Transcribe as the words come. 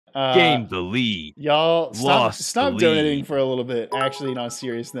Gained the lead. Y'all, stop the donating lead. for a little bit. Actually, on a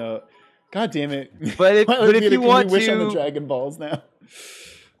serious note. God damn it. But if you want wish on the to... Dragon Balls now.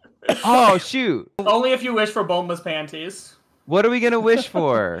 Oh, shoot. Only if you wish for boneless panties. What are we going to wish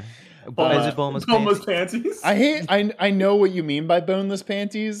for? Is it boneless panties? I know what you mean by boneless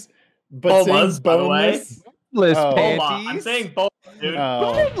panties, but boneless, saying boneless... Boneless panties? I'm saying boneless, dude.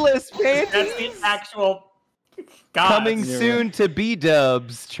 Boneless panties? That's the actual... God. Coming soon to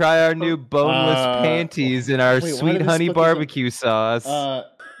B-dubs. Try our new boneless panties in our sweet honey barbecue sauce. I'm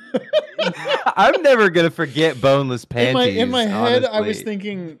never going to forget boneless panties. In my head, honestly. I was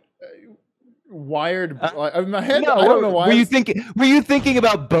thinking... wired in my head. No, I don't know why. Were you thinking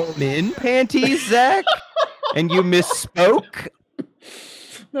about bone-in panties, Zach? And you misspoke?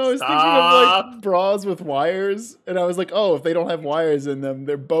 No, I was thinking of like bras with wires, and I was like, oh, if they don't have wires in them,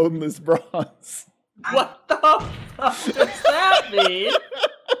 they're boneless bras. What the fuck does that mean?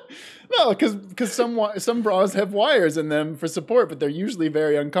 No, because some bras have wires in them for support, but they're usually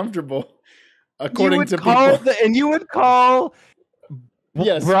very uncomfortable. According to people, and you would call.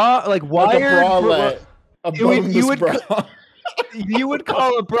 Yes, bra like wired like a boneless bra. You would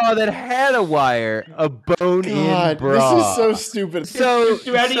call a bra that had a wire a bone-in bra. This is so stupid.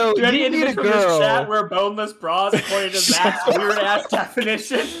 Do any individuals from this chat wear boneless bras according to Zach's weird ass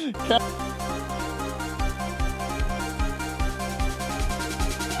definition?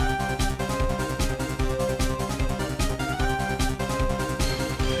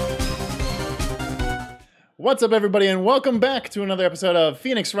 What's up, everybody, and welcome back to another episode of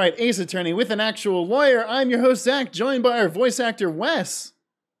Phoenix Wright Ace Attorney with an actual lawyer. I'm your host, Zach, joined by our voice actor, Wes.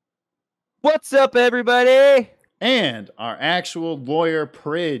 What's up, everybody? And our actual lawyer,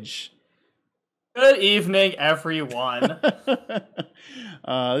 Pridge. Good evening, everyone.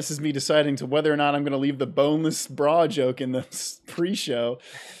 This is me deciding to whether or not I'm going to leave the boneless bra joke in the pre-show.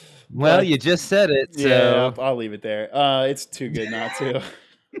 Well, you just said it, so... Yeah, I'll leave it there. It's too good not to.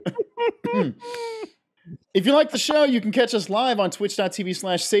 If you like the show, you can catch us live on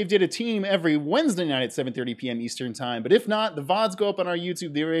twitch.tv/SaveDataTeam every Wednesday night at 7:30 p.m. Eastern Time. But if not, the VODs go up on our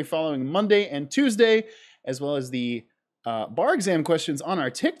YouTube the very following Monday and Tuesday, as well as the bar exam questions on our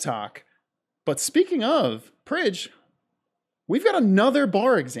TikTok. But speaking of, Pridge, we've got another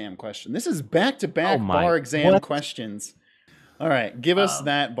bar exam question. This is back-to-back bar exam questions. All right, give us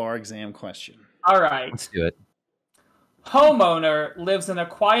that bar exam question. All right. Let's do it. Homeowner lives in a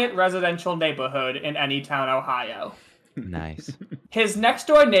quiet residential neighborhood in Anytown, Ohio. Nice. His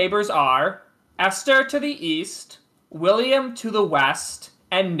next-door neighbors are Esther to the east, William to the west,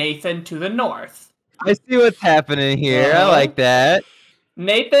 and Nathan to the north. I see what's happening here. I like that.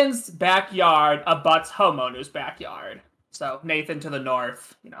 Nathan's backyard abuts homeowner's backyard. So Nathan to the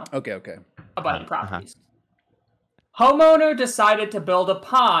north, Okay. abutting properties. Homeowner decided to build a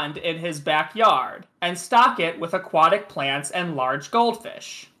pond in his backyard and stock it with aquatic plants and large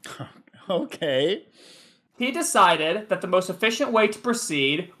goldfish. Okay. He decided that the most efficient way to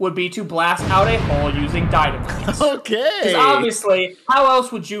proceed would be to blast out a hole using dynamite. Okay. Because obviously, how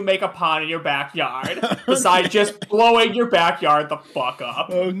else would you make a pond in your backyard besides just blowing your backyard the fuck up?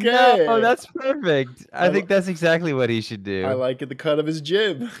 Okay. No, that's perfect. I think that's exactly what he should do. I like it, the cut of his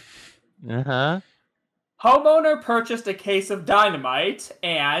jib. Uh-huh. Homeowner purchased a case of dynamite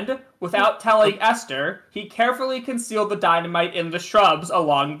and, without telling Esther, he carefully concealed the dynamite in the shrubs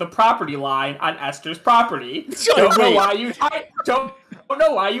along the property line on Esther's property. Don't know why you'd hide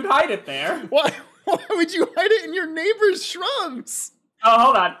it there. Why would you hide it in your neighbor's shrubs? Oh,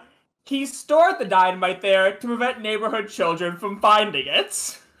 hold on. He stored the dynamite there to prevent neighborhood children from finding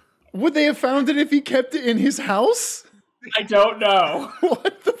it. Would they have found it if he kept it in his house? I don't know.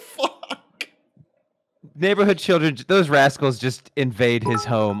 What the fuck? Neighborhood children, those rascals just invade his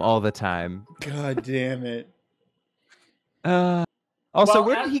home all the time. God damn it. Also,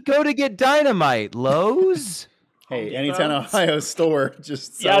 where did he go to get dynamite? Lowe's? Hey, Anytown, Ohio store.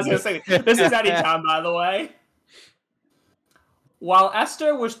 Yeah, I was going to say, this is Anytown, by the way. While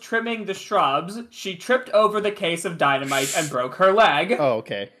Esther was trimming the shrubs, she tripped over the case of dynamite and broke her leg. Oh,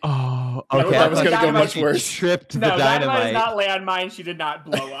 okay. Oh, okay. That was going to go much worse. She tripped the dynamite is not landmine. She did not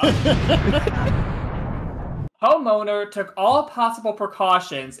blow up. Homeowner took all possible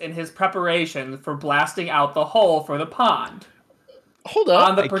precautions in his preparation for blasting out the hole for the pond. Hold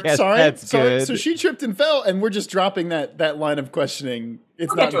up. Sorry. Good. So she tripped and fell, and we're just dropping that line of questioning.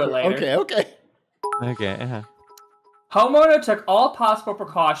 It's We'll get to it later. Okay. Homeowner took all possible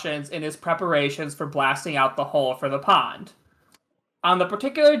precautions in his preparations for blasting out the hole for the pond. On the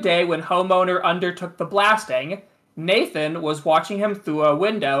particular day when homeowner undertook the blasting, Nathan was watching him through a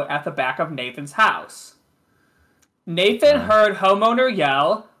window at the back of Nathan's house. Nathan heard homeowner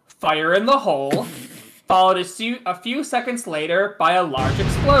yell, fire in the hole, followed a few seconds later by a large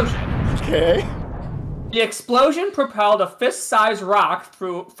explosion. Okay. The explosion propelled a fist-sized rock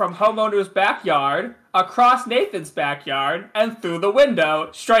from homeowner's backyard, across Nathan's backyard, and through the window,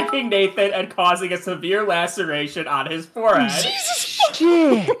 striking Nathan and causing a severe laceration on his forehead. Jesus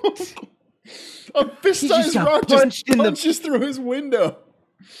Shit! A fist-sized rock just punches through his window.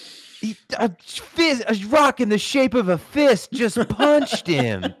 A rock in the shape of a fist just punched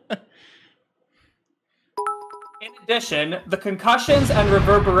him. In addition, the concussions and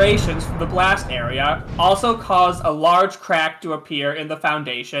reverberations from the blast area also caused a large crack to appear in the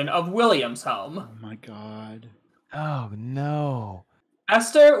foundation of William's home. Oh my god. Oh no.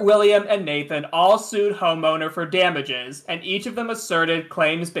 Esther, William, and Nathan all sued homeowner for damages, and each of them asserted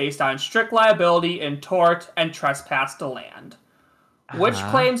claims based on strict liability in tort and trespass to land. Which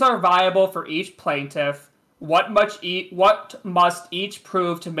claims are viable for each plaintiff, what must each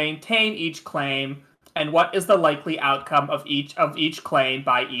prove to maintain each claim, and what is the likely outcome of each claim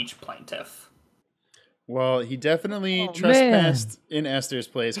by each plaintiff. Well, he definitely trespassed in Esther's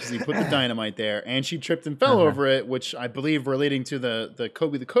place because he put the dynamite there, and she tripped and fell over it, which I believe, relating to the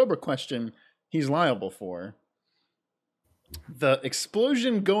Kobe the Cobra question, he's liable for. The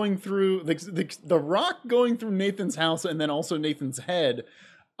explosion going through the rock going through Nathan's house and then also Nathan's head.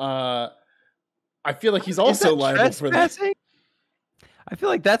 I feel like he's also liable for that. I feel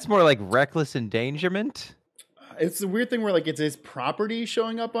like that's more like reckless endangerment. It's a weird thing where like it's his property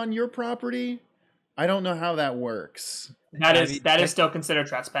showing up on your property. I don't know how that works. That is still considered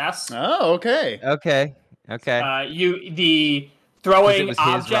trespass. Oh, okay. Okay.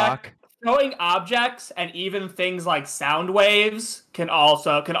 Throwing objects and even things like sound waves can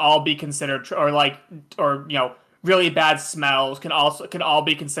all be considered, really bad smells can all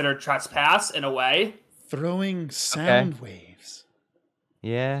be considered trespass in a way. Throwing sound waves.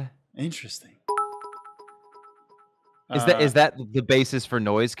 Yeah. Interesting. Is that the basis for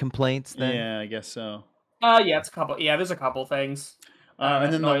noise complaints then? Yeah, I guess so. Yeah, it's a couple. Yeah, there's a couple things.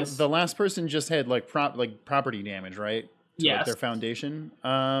 And then the last person just had property damage, right? Yes. Their foundation.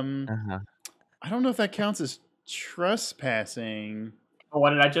 I don't know if that counts as trespassing.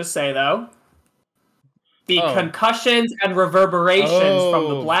 What did I just say though? The concussions and reverberations from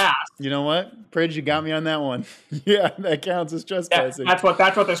the blast. You know what, Pridge, you got me on that one. Yeah, that counts as trespassing. That's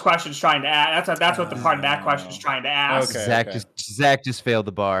what this question's trying to ask. That's what the part of that question is trying to ask. Okay, Zach just failed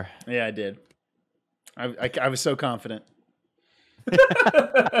the bar. Yeah, I did. I was so confident.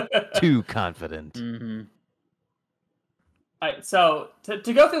 Too confident. Mm-hmm. All right, so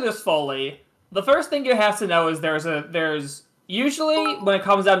to go through this fully, the first thing you have to know is there's usually when it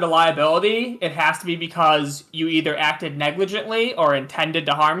comes down to liability, it has to be because you either acted negligently or intended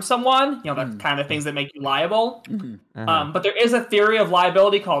to harm someone. You know, the kind of things that make you liable. Mm-hmm. But there is a theory of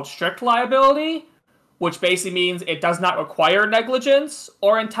liability called strict liability, which basically means it does not require negligence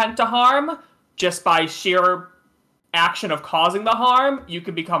or intent to harm. Just by sheer action of causing the harm, you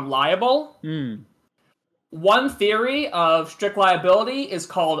can become liable. One theory of strict liability is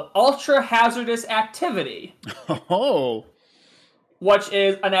called ultra-hazardous activity. Oh. Which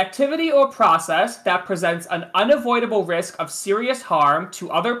is an activity or process that presents an unavoidable risk of serious harm to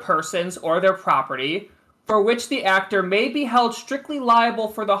other persons or their property, for which the actor may be held strictly liable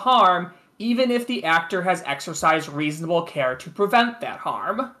for the harm, even if the actor has exercised reasonable care to prevent that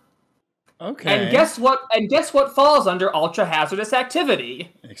harm. Okay. And guess what falls under ultra hazardous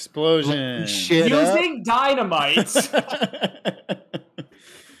activity? Explosion. Using dynamite.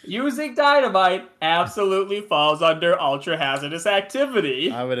 Using dynamite absolutely falls under ultra hazardous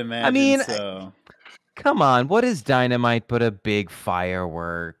activity. I would imagine so. Come on, what is dynamite but a big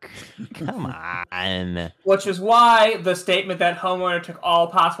firework? Come on. Which is why the statement that homeowner took all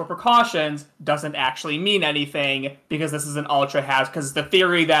possible precautions doesn't actually mean anything, because this is an ultra hazardous. Because the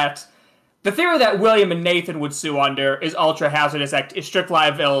theory that William and Nathan would sue under is is strict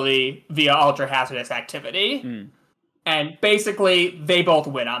liability via ultra hazardous activity. And basically, they both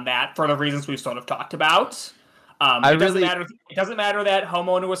win on that for the reasons we've sort of talked about. It doesn't matter that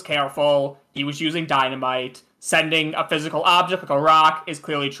homeowner was careful. He was using dynamite. Sending a physical object like a rock is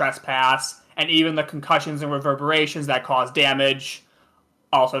clearly trespass. And even the concussions and reverberations that cause damage,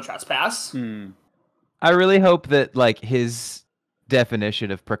 also trespass. I really hope that his definition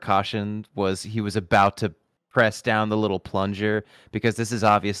of precaution was he was about to press down the little plunger, because this is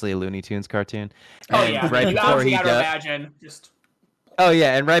obviously a Looney Tunes cartoon. Oh yeah, right before he does.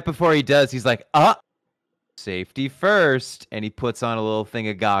 And right before he does, he's like, safety first, and he puts on a little thing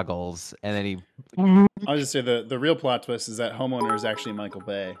of goggles, and then I'll just say the real plot twist is that homeowner is actually Michael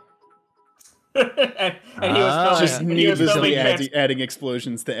Bay. and he was filming, Just needlessly filming adding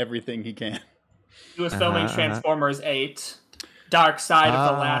explosions to everything he can. He was filming Transformers 8, Dark Side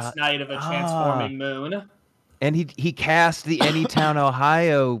of the Last Night of a Transforming Moon. And he cast the Anytown,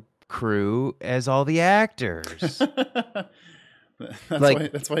 Ohio crew as all the actors.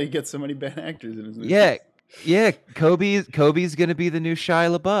 That's why he gets so many bad actors in his movies. Yeah. Kobe's gonna be the new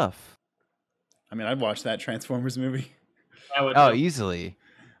Shia LaBeouf. I mean, I'd watch that Transformers movie. Easily.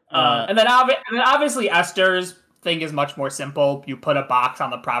 And then obviously Esther's thing is much more simple. You put a box on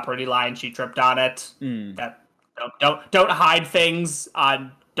the property line. She tripped on it. That don't hide things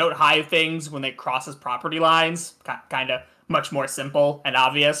when they crosses property lines. Kind of much more simple and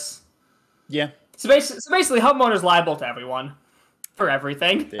obvious. Yeah. So basically, homeowner's liable to everyone for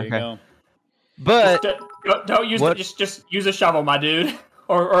everything. There you go. But don't use just use a shovel, my dude.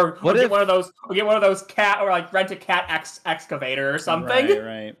 Or get one of those cat or like rent a cat excavator or something.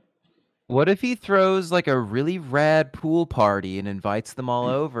 Right. What if he throws like a really rad pool party and invites them all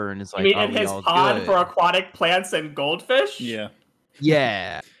over and is like, you mean in his pond for aquatic plants and goldfish? Yeah.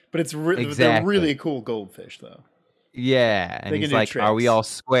 Yeah. But they're really cool goldfish though. Yeah. And he's like, tricks. Are we all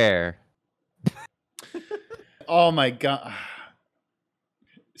square? Oh my god.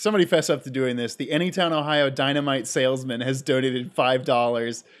 Somebody fess up to doing this. The Anytown, Ohio dynamite salesman has donated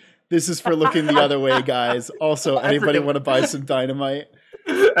 $5. This is for looking the other way, guys. Also, anybody want to buy some dynamite?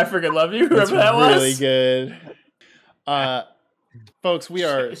 I freaking love you. Whoever that was. Really good. Folks, we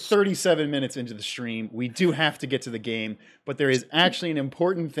are 37 minutes into the stream. We do have to get to the game, but there is actually an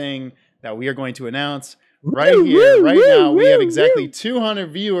important thing that we are going to announce right here, right now. We have exactly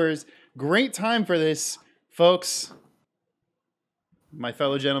 200 viewers. Great time for this, folks. My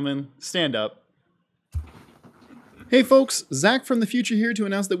fellow gentlemen, stand up. Hey folks, Zach from the future here to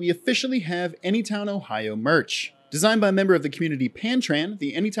announce that we officially have Anytown, Ohio merch. Designed by a member of the community Pantran,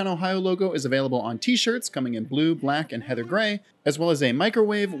 the Anytown, Ohio logo is available on t-shirts coming in blue, black, and heather gray, as well as a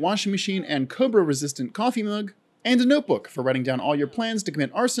microwave, washing machine, and Cobra-resistant coffee mug, and a notebook for writing down all your plans to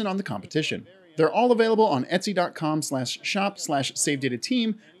commit arson on the competition. They're all available on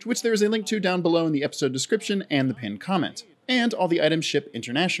etsy.com/shop/SaveDataTeam, to which there is a link to down below in the episode description and the pinned comment. And all the items ship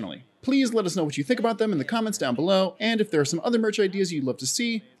internationally. Please let us know what you think about them in the comments down below, and if there are some other merch ideas you'd love to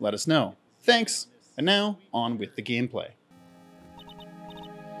see, let us know. Thanks, and now, on with the gameplay.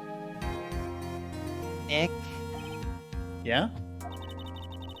 Nick? Yeah?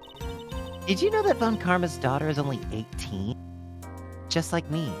 Did you know that Von Karma's daughter is only 18? Just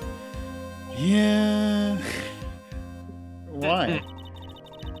like me. Yeah... Why?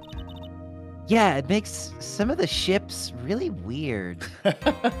 Yeah, it makes some of the ships really weird.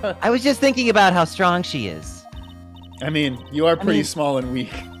 I was just thinking about how strong she is. I mean, you are pretty small and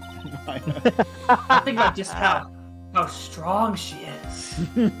weak. I think about just how strong she is.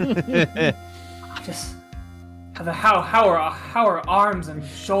 Just how her arms and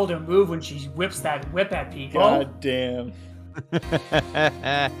shoulder move when she whips that whip at people. God damn.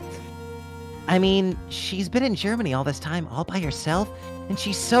 I mean, she's been in Germany all this time, all by herself, and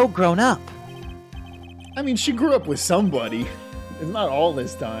she's so grown up. I mean, she grew up with somebody. It's not all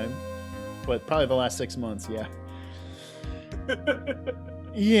this time, but probably the last 6 months, yeah.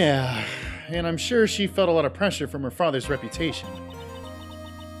 Yeah, and I'm sure she felt a lot of pressure from her father's reputation.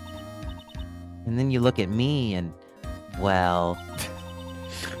 And then you look at me and, well...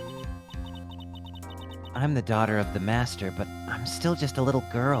 I'm the daughter of the master, but I'm still just a little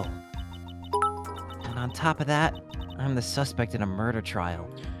girl. And on top of that, I'm the suspect in a murder trial.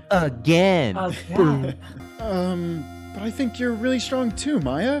 Again! Again. But I think you're really strong too,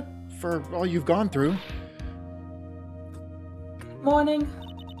 Maya, for all you've gone through. Morning.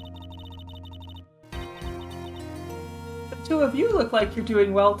 The two of you look like you're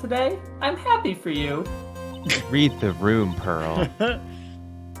doing well today. I'm happy for you. Read the room, Pearl.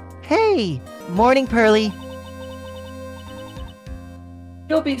 Hey! Morning, Pearly.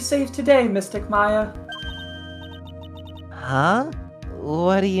 You'll be safe today, Mystic Maya. Huh?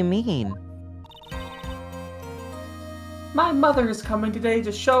 What do you mean? My mother is coming today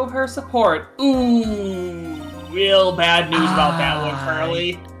to show her support. Ooh, real bad news about that one,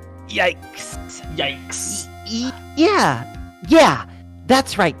 Pearly. Yikes. Yikes. Yeah,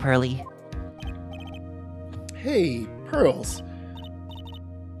 that's right, Pearly. Hey, Pearls.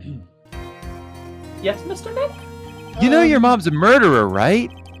 Yes, Mr. Nick? You know your mom's a murderer, right?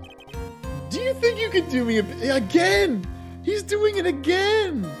 Do you think you could do me again? He's doing it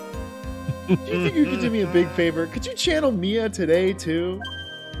again. Do you think you could do me a big favor? Could you channel Mia today, too?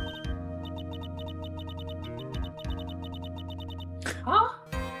 Huh?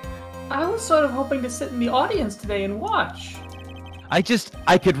 I was sort of hoping to sit in the audience today and watch. I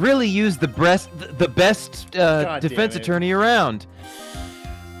could really use the best defense attorney around.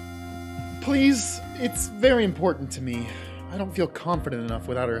 Please, it's very important to me. I don't feel confident enough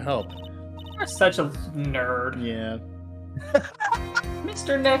without her help. You're such a nerd. Yeah.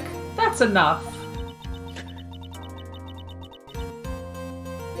 Mr. Nick, that's enough.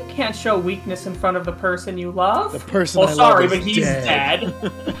 You can't show weakness in front of the person you love. The person well, I sorry, love is but he's dead.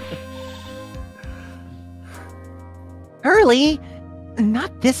 Hurley,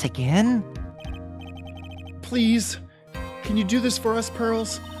 not this again. Please, can you do this for us,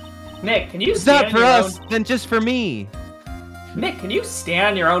 Pearls? Nick, can you It's stand not for your us, own... then just for me. Nick, can you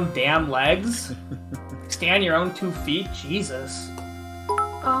stand your own damn legs? Stand your own 2 feet? Jesus.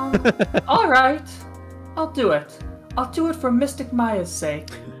 Alright. I'll do it. I'll do it for Mystic Maya's sake.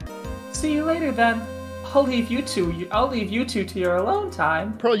 See you later, then. I'll leave you two to your alone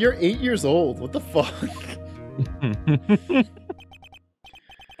time. Pearl, you're 8 years old. What the fuck?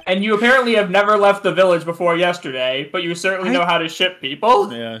 And you apparently have never left the village before yesterday, but you certainly know how to ship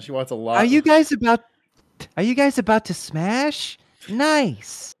people. Yeah, she wants a lot. Are you guys about to smash?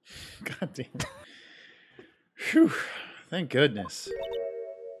 Nice. God damn. Whew. Thank goodness.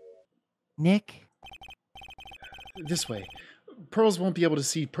 Nick? This way. Pearls won't be able to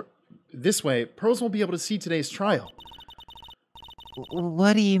see... Pearls won't be able to see today's trial.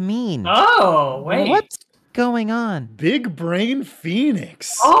 What do you mean? Oh, wait. What's going on? Big Brain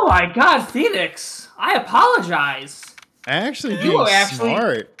Phoenix. Oh my god, Phoenix. I apologize. Actually You being were actually-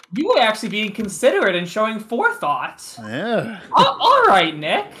 smart. You were actually being considerate and showing forethought. Yeah. All right,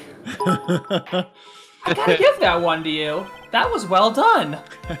 Nick. I gotta give that one to you. That was well done.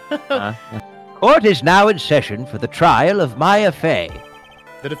 Court is now in session for the trial of Maya Fey.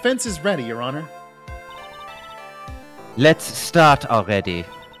 The defense is ready, Your Honor. Let's start already.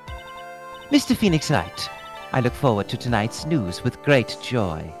 Mr. Phoenix Wright, I look forward to tonight's news with great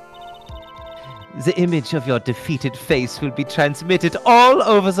joy. The image of your defeated face will be transmitted all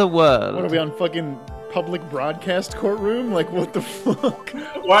over the world. What are we on fucking public broadcast courtroom? Like, what the fuck?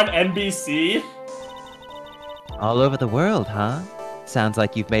 We're on NBC. All over the world, huh? Sounds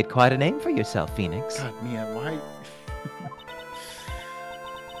like you've made quite a name for yourself, Phoenix. God, Mia, why?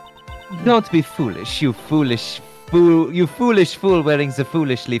 Don't be foolish, you foolish fool wearing the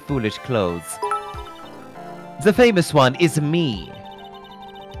foolishly foolish clothes. The famous one is me.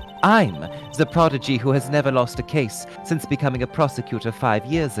 I'm the prodigy who has never lost a case since becoming a prosecutor 5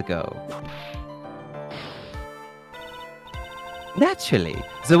 years ago. Naturally,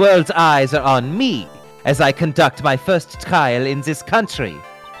 the world's eyes are on me as I conduct my first trial in this country.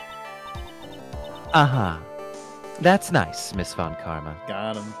 That's nice, Miss Von Karma.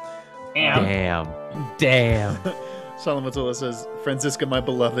 Got him. Damn. Salamatullah says, Franziska, my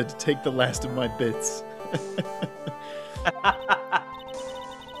beloved, take the last of my bits.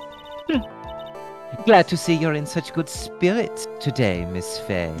 Glad to see you're in such good spirits today, Miss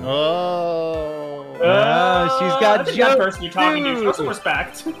Fey. Oh. She's got I think that jokes, person you're talking to. too. Show some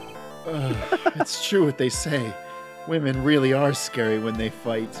respect. It's true what they say. Women really are scary when they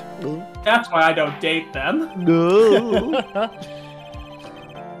fight. That's why I don't date them. No.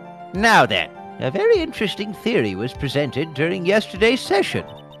 Now then, a very interesting theory was presented during yesterday's session.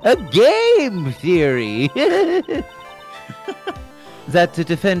 A game theory! That the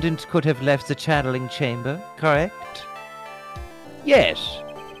defendant could have left the channeling chamber, correct? Yes.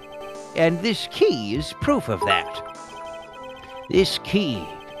 And this key is proof of that. This key,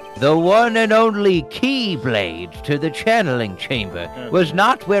 the one and only keyblade to the channeling chamber, was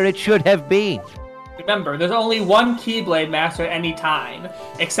not where it should have been. Remember, there's only one Keyblade Master at any time,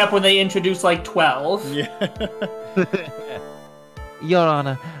 except when they introduce like 12. Yeah. Your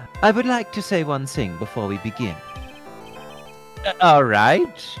Honor, I would like to say one thing before we begin. All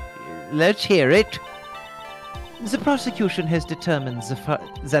right. Let's hear it. The prosecution has determined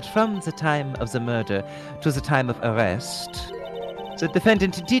that from the time of the murder to the time of arrest, the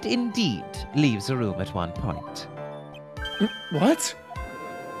defendant did indeed leave the room at one point. What?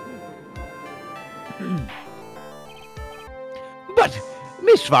 But,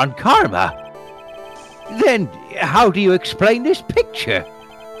 Miss Von Karma, then how do you explain this picture?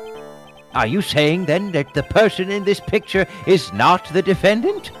 Are you saying then that the person in this picture is not the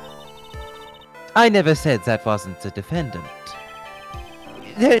defendant? I never said that wasn't the defendant.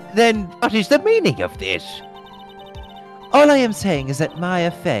 Then what is the meaning of this? All I am saying is that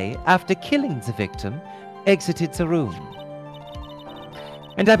Maya Fey, after killing the victim, exited the room.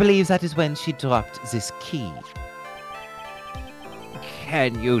 And I believe that is when she dropped this key.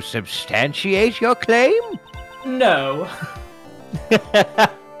 Can you substantiate your claim? No.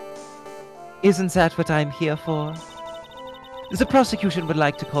 Isn't that what I'm here for? The prosecution would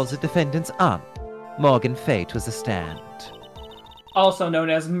like to call the defendant's aunt, Morgan Fey, to the stand. Also known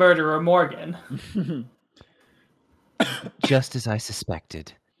as Murderer Morgan. Just as I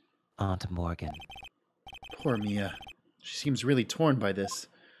suspected, Aunt Morgan. Poor Mia. She seems really torn by this.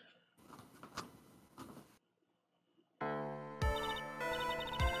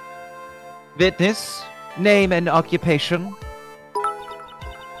 Witness, name and occupation.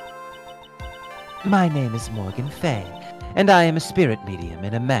 My name is Morgan Fey, and I am a spirit medium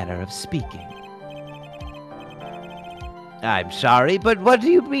in a manner of speaking. I'm sorry, but what do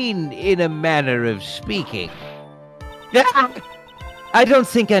you mean, in a manner of speaking? I don't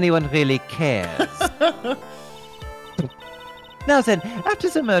think anyone really cares. Now then, after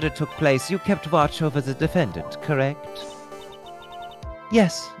the murder took place, you kept watch over the defendant, correct?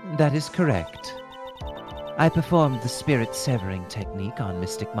 Yes, that is correct. I performed the spirit severing technique on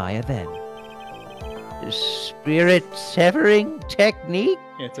Mystic Maya then. Spirit severing technique?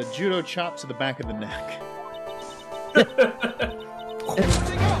 Yeah, it's a judo chop to the back of the neck.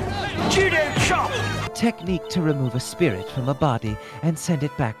 Judo chop! Technique to remove a spirit from a body and send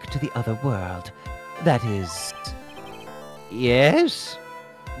it back to the other world. That is... Yes?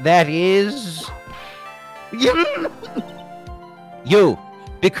 That is... You!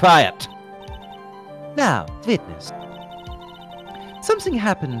 Be quiet! Now, witness. Something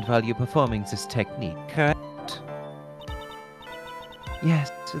happened while you were performing this technique, correct?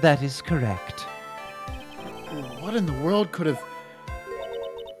 Yes, that is correct. What in the world could have...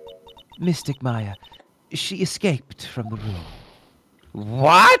 Mystic Maya, she escaped from the room.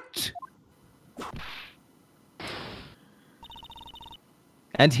 What?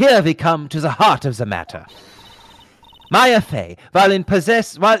 And here we come to the heart of the matter. Maya Fey, while in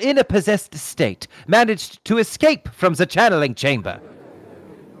a possessed state, managed to escape from the channeling chamber.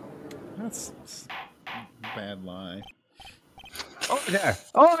 That's a bad lie. Order!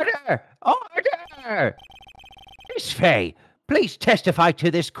 Order! Order! Miss Fey, please testify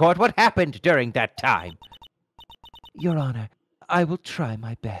to this court what happened during that time. Your Honor, I will try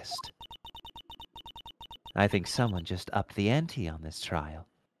my best. I think someone just upped the ante on this trial.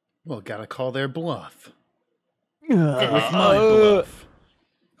 Well, gotta call their bluff. With my bluff.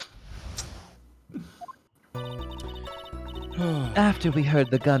 After we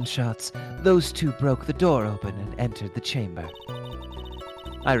heard the gunshots, those two broke the door open and entered the chamber.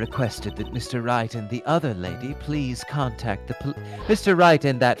 I requested that Mr. Wright and the other lady please contact the Mr. Wright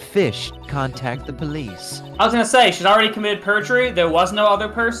and that fish contact the police. I was gonna say, she's already committed perjury. There was no other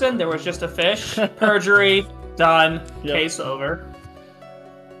person. There was just a fish. Perjury, done. Yep. Case over.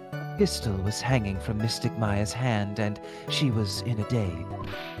 Pistol was hanging from Mystic Maya's hand, and she was in a daze.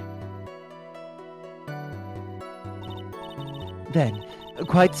 Then,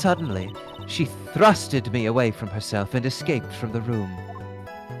 quite suddenly, she thrusted me away from herself and escaped from the room.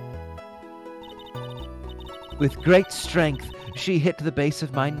 With great strength, she hit the base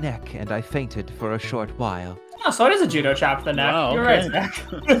of my neck, and I fainted for a short while. Oh, so it is a judo chop to the neck. Wow, You're okay. right,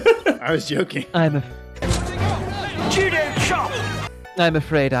 Zach. I was joking. Judo chop! I'm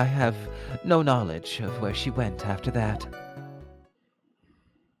afraid I have no knowledge of where she went after that.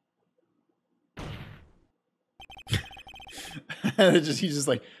 He's just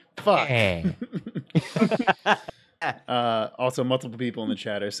like, fuck. Eh. Also, multiple people in the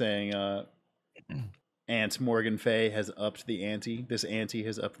chat are saying Aunt Morgan Fey has upped the ante. This ante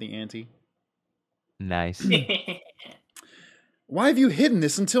has upped the ante. Nice. Why have you hidden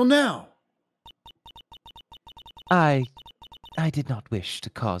this until now? I did not wish to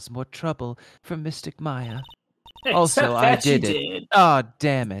cause more trouble for Mystic Maya. Except Also, I that you did it. Oh,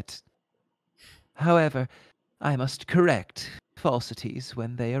 damn it. However, I must correct falsities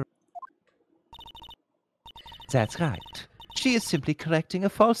when they are... That's right. She is simply correcting a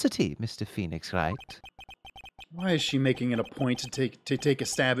falsity, Mr. Phoenix Wright. Why is she making it a point to take a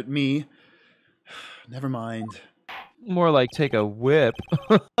stab at me? Never mind. More like take a whip.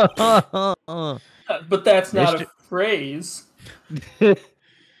 But that's not a phrase.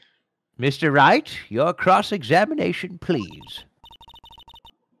 Mr. Wright, your cross-examination, please.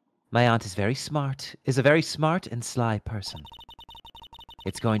 My aunt is a very smart and sly person.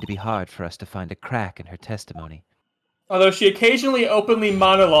 It's going to be hard for us to find a crack in her testimony. Although she occasionally openly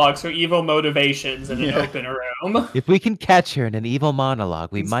monologues her evil motivations in an open room. If we can catch her in an evil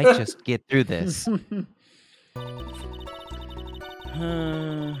monologue, we might just get through this.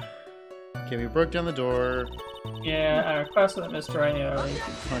 Okay, we broke down the door. Yeah, I requested that Mr. Rainey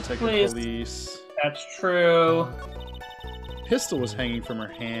Contact Please. the police. That's true. Pistol was hanging from her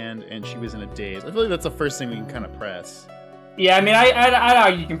hand, and she was in a daze. I feel like that's the first thing we can kind of press. Yeah, I mean, I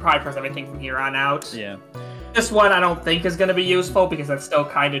argue you can probably press everything from here on out. Yeah. This one I don't think is going to be useful because that's still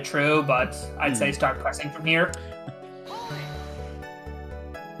kind of true, but I'd say start pressing from here.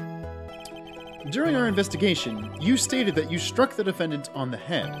 During our investigation, you stated that you struck the defendant on the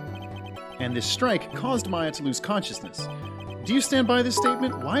head, and this strike caused Maya to lose consciousness. Do you stand by this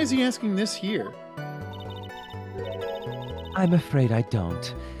statement? Why is he asking this here? I'm afraid I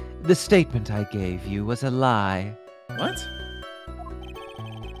don't. The statement I gave you was a lie. What?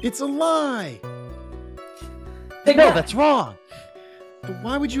 It's a lie! No, that's wrong! But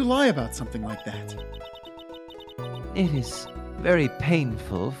why would you lie about something like that? It is very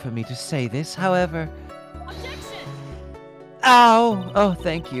painful for me to say this, however... Objection! Ow! Oh,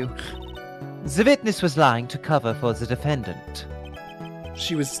 thank you. The witness was lying to cover for the defendant.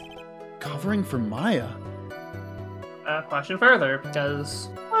 She was covering for Maya. Question further, because...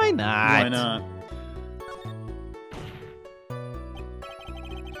 Why not? Why not?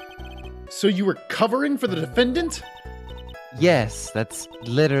 So you were covering for the defendant? Yes, that's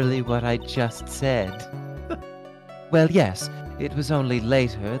literally what I just said. Well, yes, it was only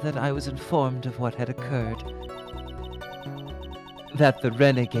later that I was informed of what had occurred. That the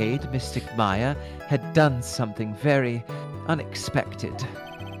renegade, Mystic Maya, had done something very unexpected.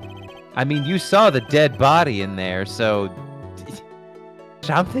 I mean, you saw the dead body in there, so...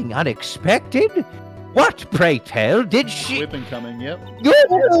 Something unexpected? What, pray tell, did she... Whipping coming, yep.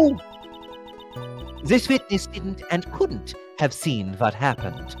 No! This witness didn't and couldn't have seen what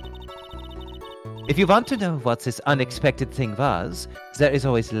happened. If you want to know what this unexpected thing was, there is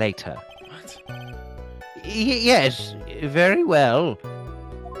always later. What? Yes, very well.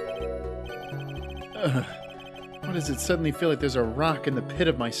 Why does it suddenly feel like there's a rock in the pit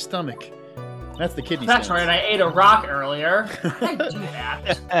of my stomach? That's the kidney That's stones. right, I ate a rock earlier. I do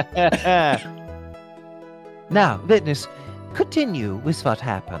that. Now, witness, continue with what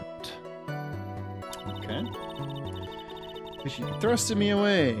happened. Okay. She thrusted me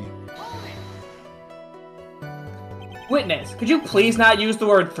away. Witness, could you please not use the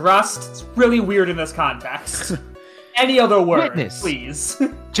word thrust? It's really weird in this context. Any other word, Witness. please.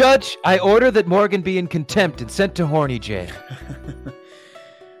 Judge, I order that Morgan be in contempt and sent to horny jail.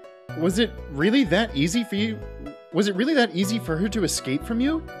 Was it really that easy for you? Was it really that easy for her to escape from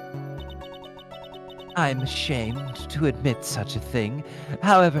you? I'm ashamed to admit such a thing.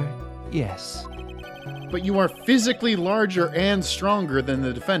 However, yes. But you are physically larger and stronger than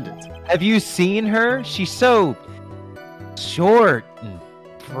the defendant. Have you seen her? She's so short and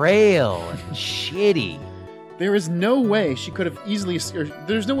frail and shitty. There is no way she could have easily.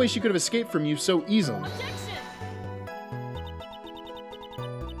 There's no way she could have escaped from you so easily. Objection!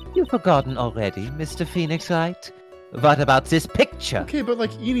 You've forgotten already, Mr. Phoenix Wright? What about this picture? Okay, but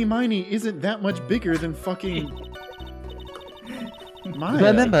like Ini Miney isn't that much bigger than fucking Maya.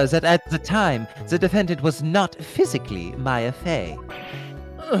 Remember that at the time, the defendant was not physically Maya Fey.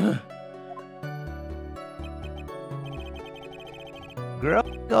 Ugh.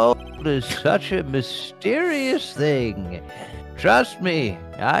 Growing old is such a mysterious thing. Trust me,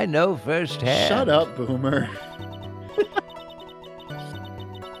 I know firsthand. Shut up, Boomer.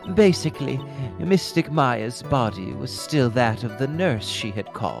 Basically, Mystic Maya's body was still that of the nurse she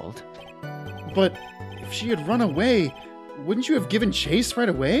had called. But if she had run away, wouldn't you have given chase right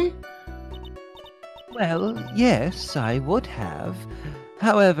away? Well, yes, I would have.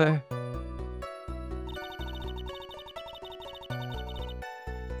 However...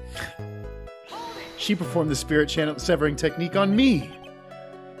 She performed the spirit channel severing technique on me.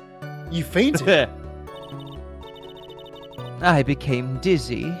 You fainted. I became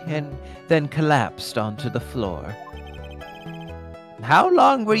dizzy and then collapsed onto the floor. How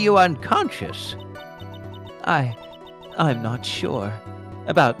long were you unconscious? I'm not sure.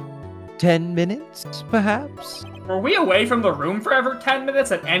 About 10 minutes, perhaps? Were we away from the room for ever 10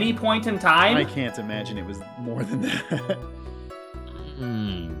 minutes at any point in time? I can't imagine it was more than that.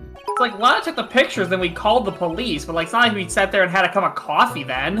 It's like, Lana took the pictures, then we called the police, but like, it's not like we sat there and had a cup of coffee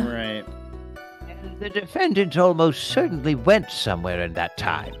then. Right. The defendant almost certainly went somewhere in that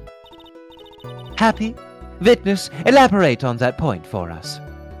time. Happy? Witness, elaborate on that point for us.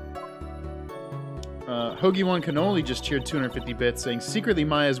 Hoagie One Cannoli just cheered 250 bits, saying secretly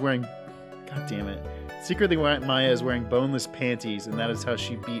Maya is wearing. God damn it! Secretly Maya is wearing boneless panties, and that is how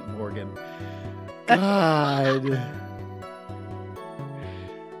she beat Morgan. God.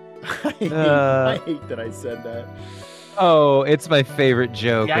 I hate that I said that. Oh, it's my favorite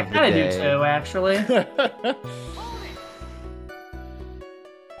joke Yeah, I of the kind of day. do too, actually.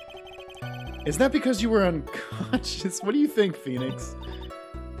 Is that because you were unconscious? What do you think, Phoenix?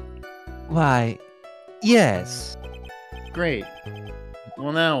 Why, yes. Great.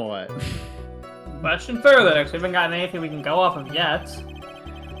 Well, now what? Question further, because we haven't gotten anything we can go off of yet.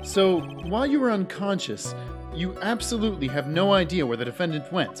 So, while you were unconscious, you absolutely have no idea where the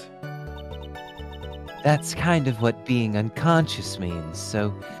defendant went. That's kind of what being unconscious means,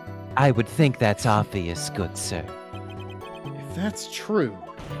 so I would think that's obvious, good sir. If that's true,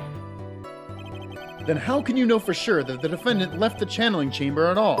 then how can you know for sure that the defendant left the channeling chamber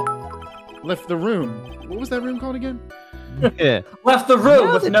at all? Left the room. What was that room called again? Yeah. Left the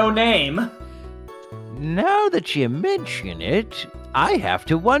room with no name. Now that you mention it, I have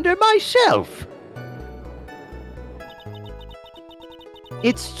to wonder myself.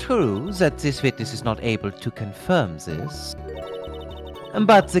 It's true that this witness is not able to confirm this.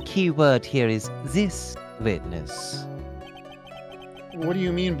 But the key word here is this witness. What do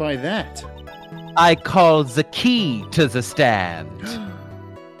you mean by that? I call the key to the stand.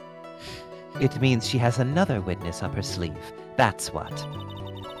 It means she has another witness up her sleeve. That's what.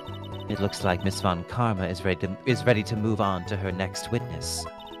 It looks like Miss Von Karma is ready to move on to her next witness.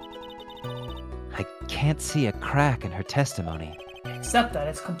 I can't see a crack in her testimony. Except that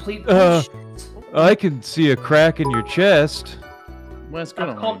it's complete bullshit. I can see a crack in your chest. Wes, good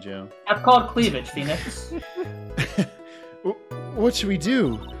on you, Joe. I've called cleavage, Phoenix. What should we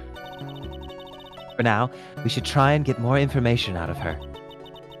do? For now, we should try and get more information out of her.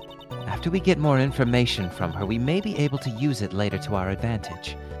 After we get more information from her, we may be able to use it later to our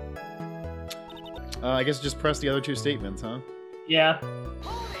advantage. I guess just press the other two statements, huh? Yeah.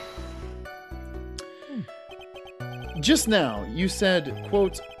 Just now, you said,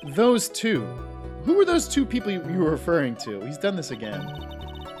 quote, those two. Who were those two people you were referring to? He's done this again.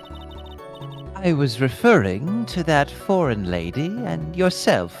 I was referring to that foreign lady and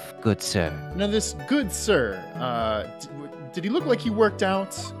yourself, good sir. Now, this good sir, did he look like he worked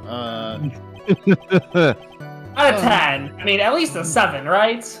out? Out of 10. I mean, at least a 7,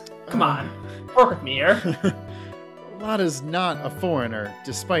 right? Come on. Work with me here. Lada's not a foreigner,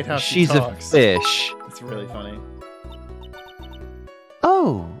 despite how she She's talks. a fish. It's really funny.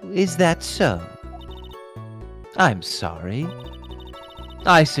 Oh, is that so? I'm sorry.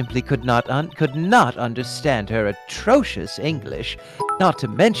 I simply could not understand her atrocious English, not to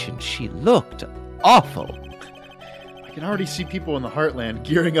mention she looked awful. I can already see people in the Heartland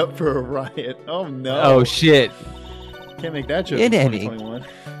gearing up for a riot. Oh no. Oh shit. Can't make that joke In in any- 2021.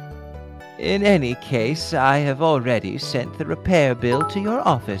 In any case, I have already sent the repair bill to your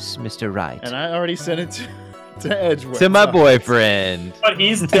office, Mr. Wright. And I already sent it to Edgewood. To my boyfriend. But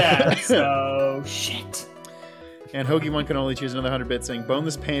he's dead, so shit. And Hoagie One can only choose another 100 bits saying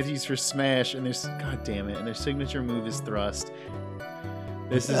boneless panties for smash, and there's god damn it, and their signature move is thrust.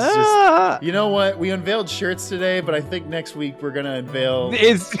 This is just you know what? We unveiled shirts today, but I think next week we're gonna unveil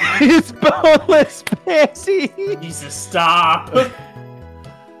It's boneless panty. Jesus, stop.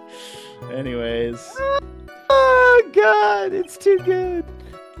 anyways. Oh god, it's too good.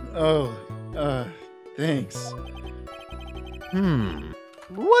 Oh, thanks.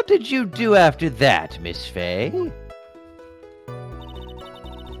 What did you do after that, Miss Fey?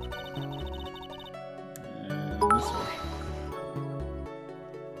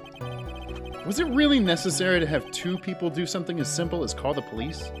 Was it really necessary to have two people do something as simple as call the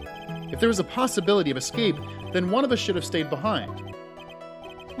police? If there was a possibility of escape, then one of us should have stayed behind.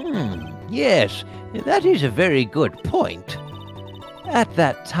 Yes, that is a very good point. At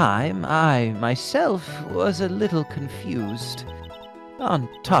that time, I myself was a little confused. On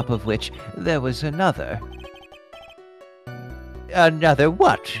top of which, there was another. Another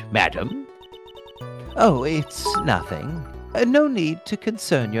what, madam? Oh, it's nothing. No need to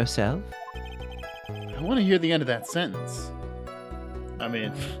concern yourself. I want to hear the end of that sentence. I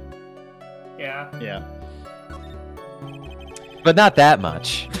mean, Yeah. yeah. But not that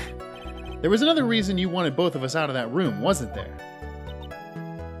much. There was another reason you wanted both of us out of that room, wasn't there?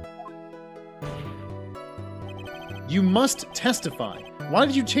 You must testify. Why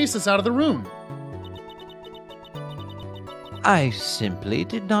did you chase us out of the room? I simply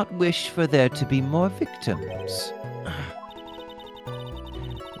did not wish for there to be more victims.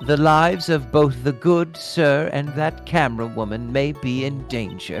 The lives of both the good sir and that camera woman may be in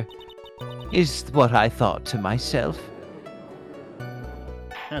danger, is what I thought to myself.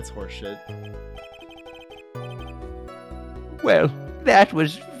 That's horseshit. Well, that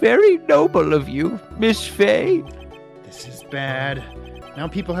was very noble of you, Miss Fey. This is bad. Now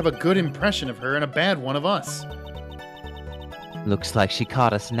people have a good impression of her and a bad one of us. Looks like she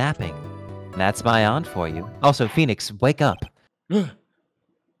caught us napping. That's my aunt for you. Also, Phoenix, wake up.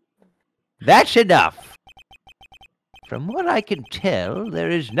 That's enough. From what I can tell, there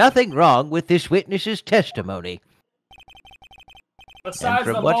is nothing wrong with this witness's testimony. Besides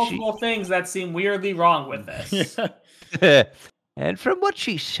the from what multiple things that seem weirdly wrong with this. Yeah. And from what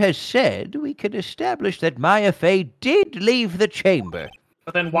she has said, we can establish that Maya Fey did leave the chamber.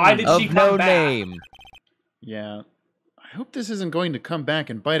 But then why did she Of come no back? name. Yeah. I hope this isn't going to come back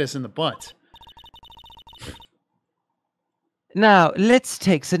and bite us in the butt. Now, let's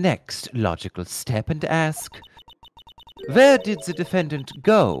take the next logical step and ask, where did the defendant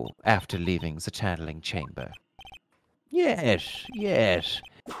go after leaving the channeling chamber? Yes, yes.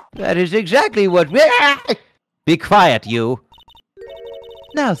 That is exactly what we... Be quiet, you.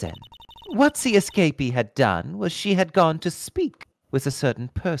 Now then, what the escapee had done was she had gone to speak with a certain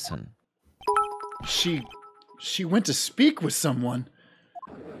person. She went to speak with someone.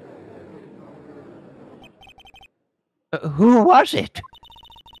 Who was it?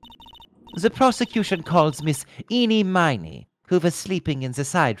 The prosecution calls Miss Ini Miney, who was sleeping in the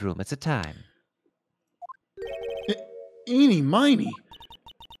side room at the time. Ini Miney.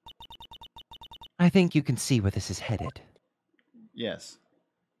 I think you can see where this is headed. Yes.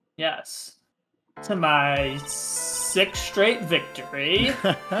 Yes. To my 6th straight victory.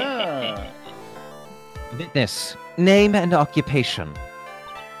 Witness, name and occupation.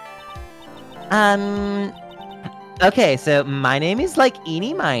 Okay, so my name is, like,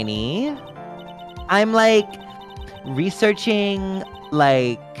 Ini Miney. I'm, like, researching,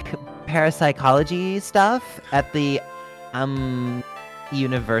 like, parapsychology stuff at the,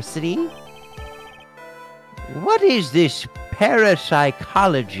 university. What is this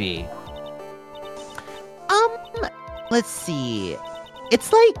parapsychology? Let's see.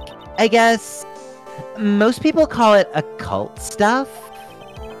 It's like, I guess, most people call it occult stuff.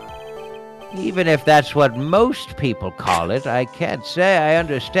 Even if that's what most people call it, I can't say I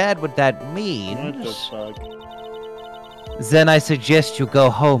understand what that means. What the fuck? Then I suggest you go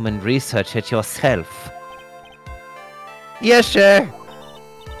home and research it yourself. Yes, sir.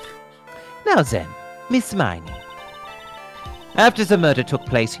 Now then, Miss Miney. After the murder took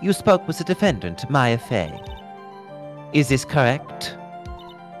place, you spoke with the defendant, Maya Fey. Is this correct?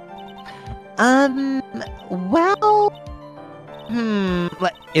 Well...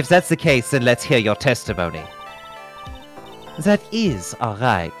 If that's the case, then let's hear your testimony. That is all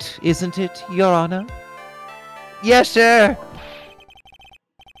right, isn't it, Your Honor? Yes, sir.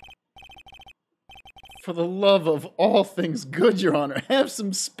 For the love of all things good, Your Honor, have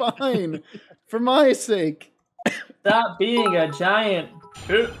some spine. For my sake. Stop being a giant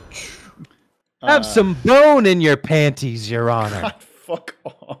bitch. Have some bone in your panties, Your Honor. God, fuck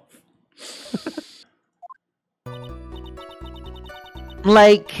off.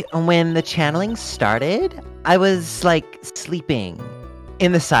 Like, when the channeling started, I was, like, sleeping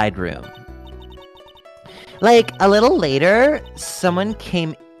in the side room. Like, a little later, someone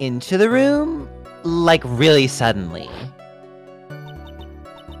came into the room, like, really suddenly.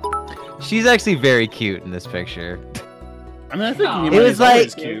 She's actually very cute in this picture. I mean, I think No. Ini It Miney's was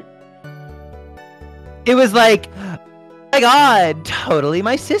always like- cute. It was like, oh my god, totally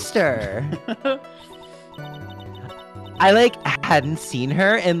my sister. I, like, hadn't seen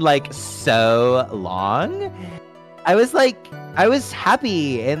her in, like, so long. I was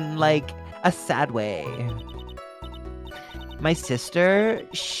happy in, like, a sad way. My sister,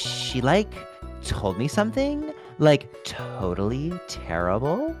 she, like, told me something, like, totally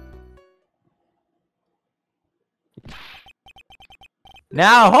terrible.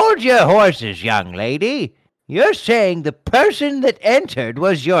 Now hold your horses, young lady. You're saying the person that entered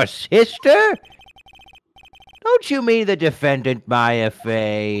was your sister? Don't you mean the defendant, Maya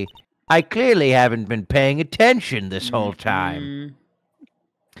Fey? I clearly haven't been paying attention this whole time.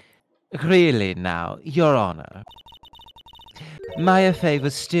 Really now, Your Honor. Maya Fey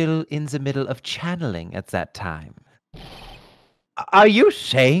was still in the middle of channeling at that time. Are you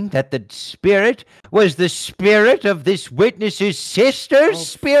saying that the spirit was the spirit of this witness's sister's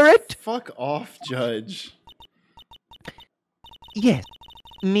spirit? Fuck off, Judge. Yes,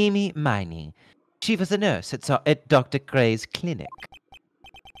 Mimi Miney. She was a nurse at Dr. Gray's clinic.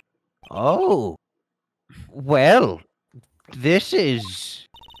 Oh. Well, this is...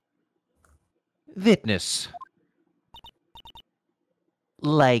 Witness.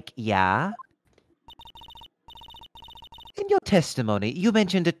 Like, yeah? In your testimony, you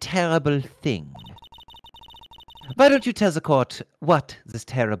mentioned a terrible thing. Why don't you tell the court what this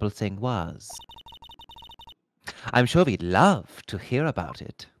terrible thing was? I'm sure we'd love to hear about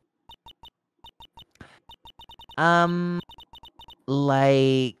it.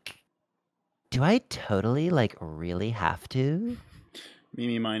 Like, do I totally, like, really have to?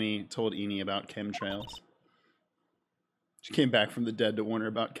 Mimi Miney told Ini about chemtrails. She came back from the dead to warn her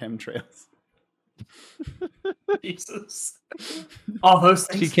about chemtrails. Jesus. All those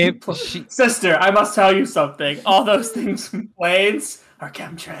things. Sister, I must tell you something. All those things in planes are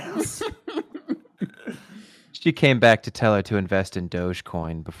chemtrails. She came back to tell her to invest in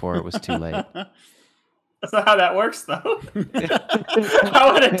Dogecoin before it was too late. That's not how that works, though.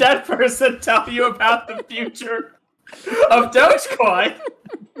 How would a dead person tell you about the future of Dogecoin?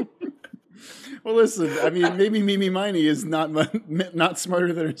 Well, listen, I mean, maybe Ini Miney is not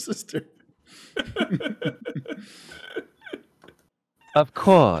smarter than her sister. Of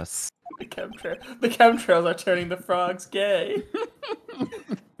course. The chemtrails are turning the frogs gay.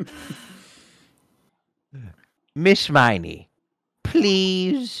 Miss Miney,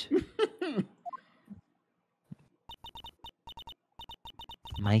 please.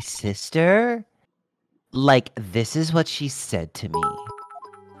 My sister? Like, this is what she said to me.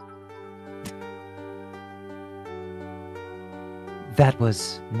 That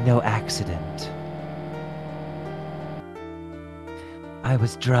was no accident. I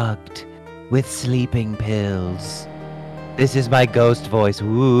was drugged with sleeping pills. This is my ghost voice.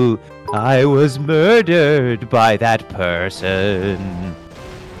 Ooh, I was murdered by that person.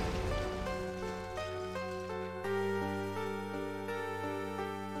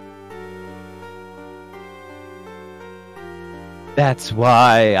 That's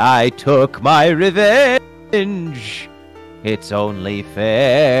why I took my revenge. It's only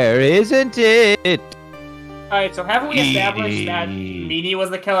fair, isn't it? Alright, so haven't we established that Miney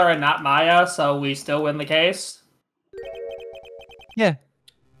was the killer and not Maya, so we still win the case? Yeah.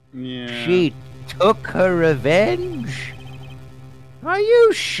 She took her revenge? Are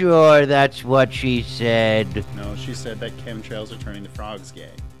you sure that's what she said? No, she said that chemtrails are turning the frogs gay.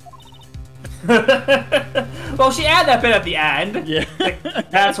 Well, she added that bit at the end. Yeah. Like,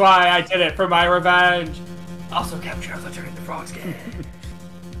 that's why I did it, for my revenge. Also, chemtrails are turning the frogs gay.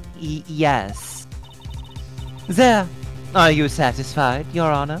 Yes. There. Are you satisfied,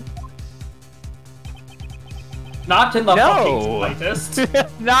 Your Honor? Not in the fucking slightest.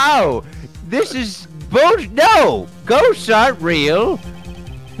 No! This is bullshit. No! Ghosts aren't real.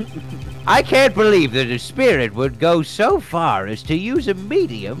 I can't believe that a spirit would go so far as to use a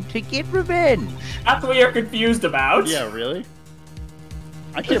medium to get revenge. That's what you're confused about. Yeah, really?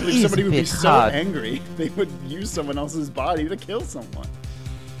 I can't believe somebody would be so angry they would use someone else's body to kill someone.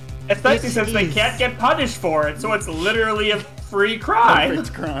 Especially since they can't get punished for it, so it's literally a free crime.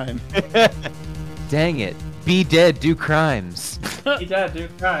 Perfect crime. Dang it. Be dead, do crimes. Be dead, do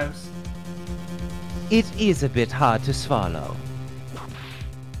crimes. It is a bit hard to swallow.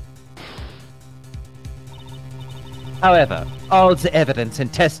 However, all the evidence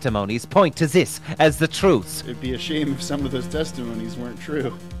and testimonies point to this as the truth. It'd be a shame if some of those testimonies weren't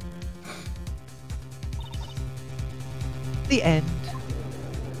true. The end.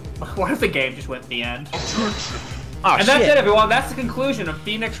 What if the game just went the end? Oh, and that's it, everyone. That's the conclusion of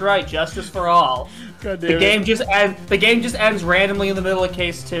Phoenix Wright, Justice for All. God damn the game just ends randomly in the middle of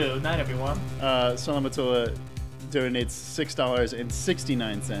case 2. Night, everyone. Salamatoa donates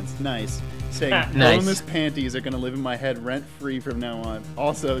 $6.69. Nice. Saying, Nice. boneless panties are going to live in my head rent-free from now on.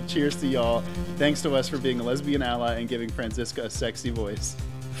 Also, cheers to y'all. Thanks to us for being a lesbian ally and giving Franziska a sexy voice.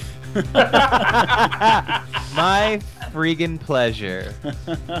 My friggin' pleasure.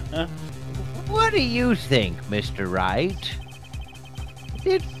 What do you think, Mr. Wright?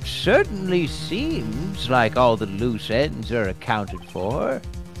 It certainly seems like all the loose ends are accounted for.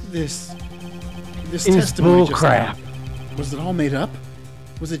 This Is testimony just bullcrap. now, was it all made up?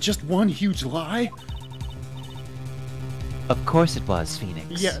 Was it just one huge lie? Of course it was,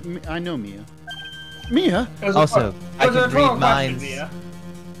 Phoenix. Yeah, I know Mia. Mia? Also, I can read minds.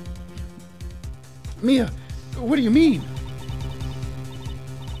 Mia, what do you mean?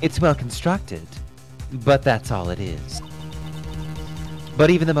 It's well constructed, but that's all it is. But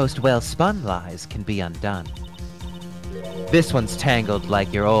even the most well-spun lies can be undone. This one's tangled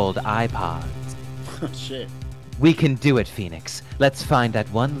like your old iPods. Oh, shit. We can do it, Phoenix. Let's find that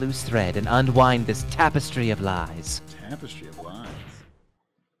one loose thread and unwind this tapestry of lies. Tapestry of lies.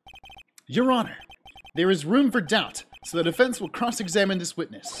 Your Honor, there is room for doubt, so the defense will cross-examine this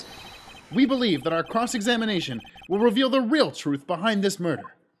witness. We believe that our cross-examination will reveal the real truth behind this murder.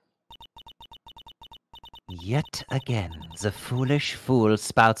 Yet again, the foolish fool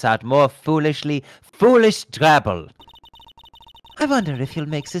spouts out more foolishly foolish drabble. I wonder if he'll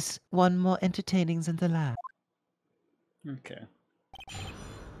make this one more entertaining than the last. Okay.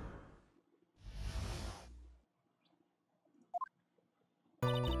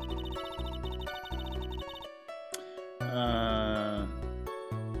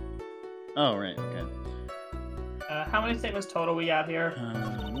 Oh, right, okay. How many statements total we got here?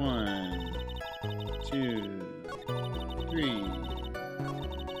 1, 2, 3,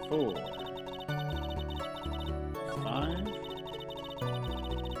 4, 5.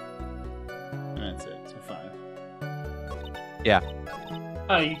 That's it. So 5. Yeah.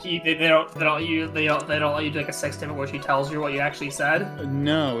 Oh, they don't let you do like a sex tape where she tells you what you actually said.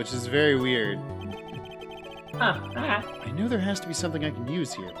 No, which is very weird. Huh. Alright. I know there has to be something I can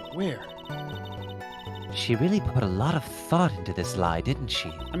use here, but where? She really put a lot of thought into this lie, didn't she?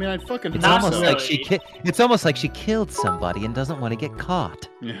 I mean, I'd fucking It's Not hope almost so. like it's almost like she killed somebody and doesn't want to get caught.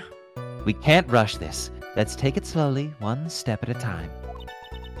 Yeah. We can't rush this. Let's take it slowly, one step at a time.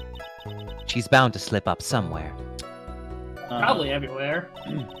 She's bound to slip up somewhere. Probably everywhere.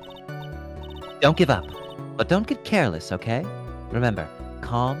 Don't give up, but don't get careless, okay? Remember,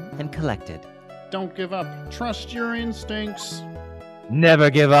 calm and collected. Don't give up. Trust your instincts. Never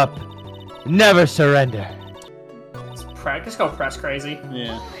give up. Never surrender. Just go press crazy.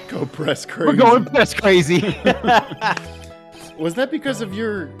 Yeah. Go press crazy. We're going press crazy. Was that because of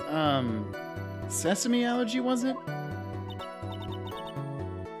your sesame allergy? Was it?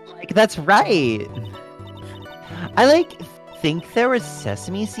 Like, that's right. I think there were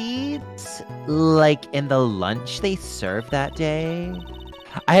sesame seeds like in the lunch they served that day.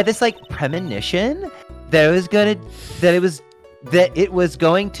 I had this premonition that it was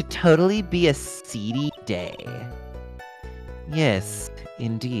going to totally be a seedy day. Yes,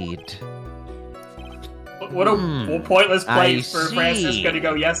 indeed. What a pointless place I for Francisco see. to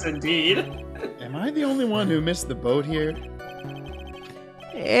go, yes, indeed. Am I the only one who missed the boat here?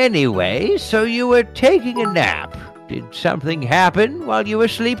 Anyway, so you were taking a nap. Did something happen while you were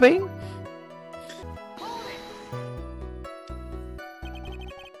sleeping?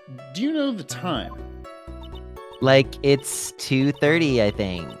 Do you know the time? It's 2:30, I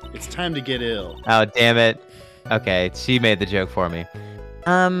think. It's time to get ill. Oh, damn it. Okay, she made the joke for me.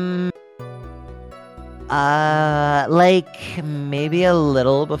 Maybe a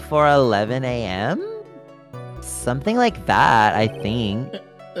little before 11 a.m.? Something like that, I think.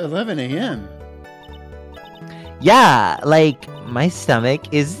 11 a.m. Yeah, my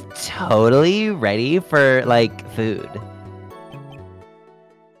stomach is totally ready for, food.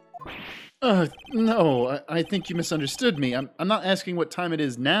 No, I think you misunderstood me. I'm not asking what time it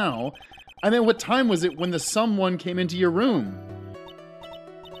is now. I meant, what time was it when the someone came into your room?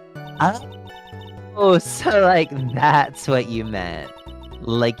 Oh, so, that's what you meant.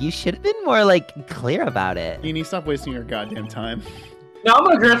 You should have been more, clear about it. Eni, stop wasting your goddamn time. No, I'm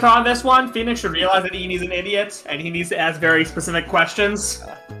gonna agree with her on this one. Phoenix should realize that Eni's an idiot, and he needs to ask very specific questions.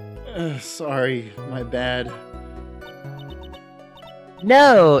 Sorry, my bad.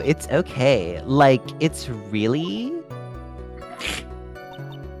 No, it's okay. It's really...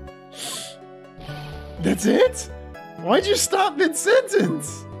 That's it? Why'd you stop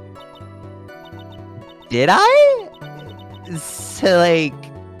mid-sentence? Did I? So,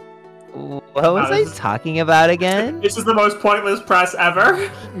 what was I talking about again? This is the most pointless press ever.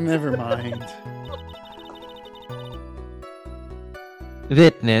 Never mind.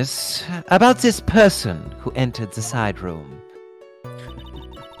 Witness, about this person who entered the side room.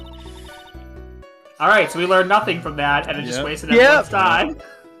 Alright, so we learned nothing from that, and it just Yep. wasted everyone's time.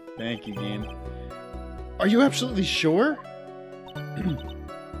 Thank you, game. Are you absolutely sure?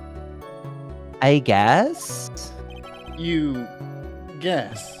 I guess? You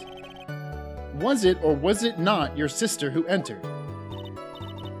guess. Was it or was it not your sister who entered?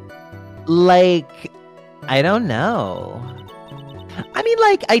 I don't know. I mean,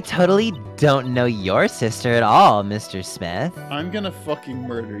 I totally don't know your sister at all, Mr. Smith. I'm gonna fucking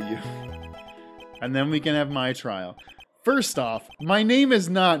murder you. And then we can have my trial. First off, my name is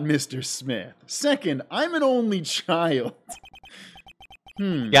not Mr. Smith. Second, I'm an only child.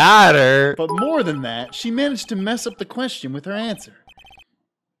 Got her. But more than that, she managed to mess up the question with her answer.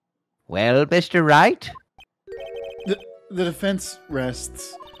 Well, Mr. Wright? The defense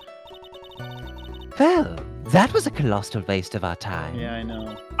rests. Well, that was a colossal waste of our time. Yeah, I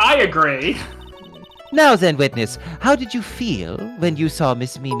know. I agree. Now then, witness, how did you feel when you saw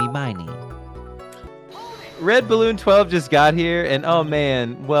Miss Mimi Miney? Red Balloon 12 just got here, and oh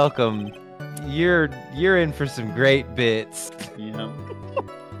man, welcome. You're in for some great bits. Yeah.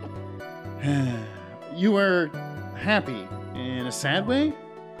 You were happy in a sad way?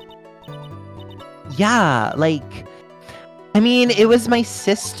 Yeah, I mean, it was my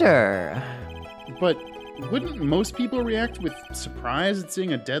sister. But wouldn't most people react with surprise at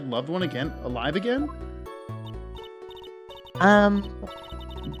seeing a dead loved one alive again?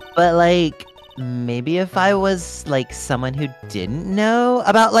 But maybe if I was someone who didn't know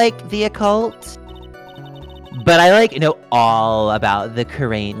about the occult. But I know all about the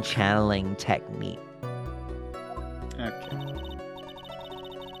Karain channeling technique. Okay.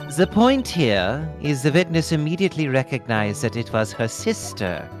 The point here is the witness immediately recognized that it was her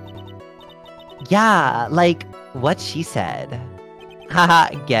sister. Yeah, like what she said. Haha,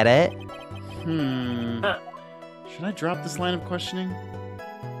 get it? Should I drop this line of questioning?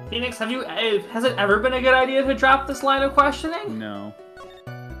 Phoenix, has it ever been a good idea to drop this line of questioning? No.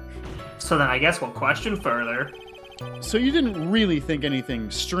 So then I guess we'll question further. So you didn't really think anything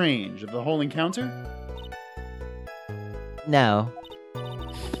strange of the whole encounter? No.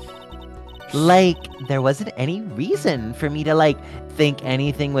 Like, there wasn't any reason for me to, like, think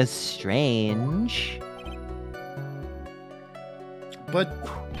anything was strange. But...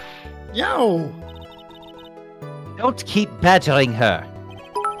 Yo! Don't keep badgering her.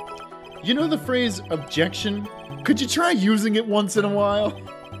 You know the phrase objection? Could you try using it once in a while?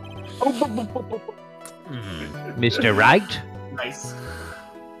 Mr. Wright? Nice.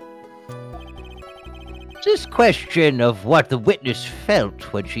 This question of what the witness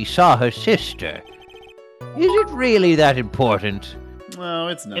felt when she saw her sister, is it really that important? No,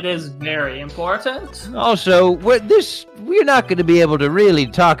 it's not. It is very important. Also, we're not going to be able to really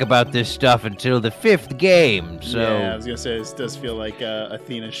talk about this stuff until the 5th game, so... Yeah, I was gonna say, this does feel like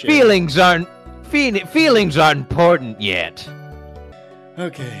Athena shit. Feelings aren't important yet.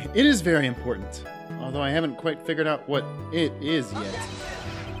 Okay, it is very important. Although I haven't quite figured out what it is yet.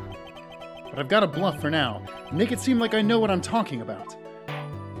 But I've got a bluff for now. Make it seem like I know what I'm talking about.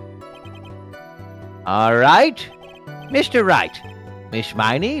 All right. Mr. Wright. Miss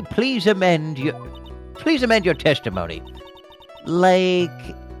Miney, please amend your testimony.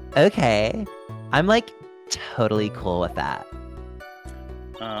 Like, okay. I'm, like, totally cool with that.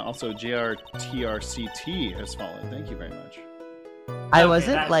 Also, JRTRCT has followed. Thank you very much. I Okay,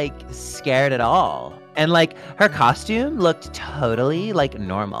 wasn't, like, scared at all. And, like, her costume looked totally, like,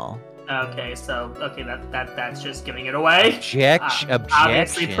 normal. Okay, so that's just giving it away. Objection.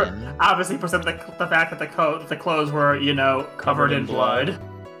 Obviously, present the fact that the clothes were, covered in blood.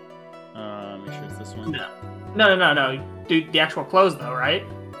 Make sure it's this one. No. Dude, the actual clothes though, right?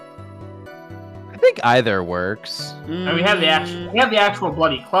 I think either works. And we have the actual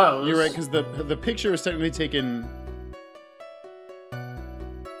bloody clothes. You're right, because the picture was technically taken.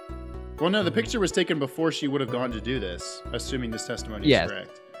 Well, no, the picture was taken before she would have gone to do this, assuming this testimony is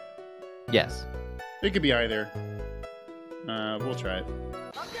correct. Yes. It could be either. We'll try it.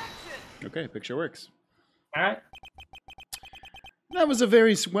 Okay, picture works. All right. That was a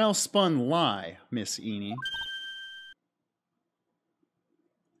very well-spun lie, Miss Ini.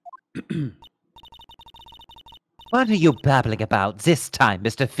 What are you babbling about this time,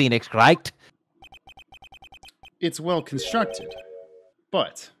 Mr. Phoenix Wright? It's well constructed,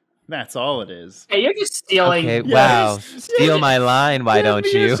 but that's all it is. Hey, you're just stealing. Okay, Yeah, wow. Steal my line, why don't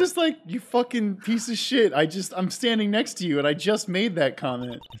you? It's just like, you fucking piece of shit. I'm standing next to you, and I just made that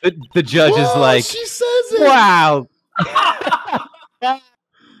comment. The judge is Whoa, like, she says it! wow.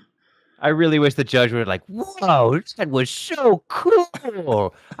 I really wish the judge were like, Whoa, that was so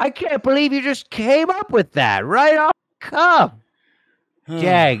cool. I can't believe you just came up with that right off the cuff.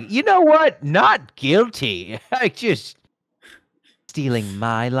 Dang, you know what? Not guilty. I just... Stealing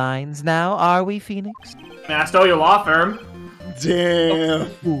my lines now, are we, Phoenix? Man, I stole your law firm.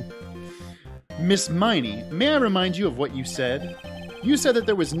 Damn. Miss Miney, may I remind you of what you said? You said that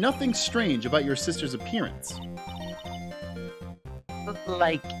there was nothing strange about your sister's appearance.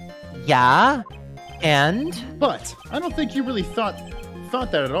 Like, yeah? And? But I don't think you really thought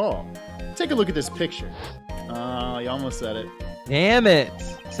that at all. Take a look at this picture. You almost said it. damn it.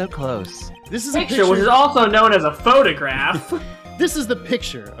 So close. This is a Picture, which is also known as a photograph. This is the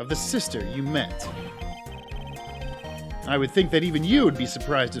picture of the sister you met. I would think that even you would be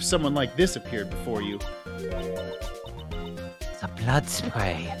surprised if someone like this appeared before you. It's a blood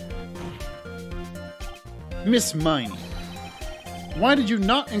spray. Miss Miney, why did you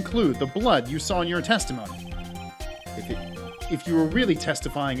not include the blood you saw in your testimony? If you were really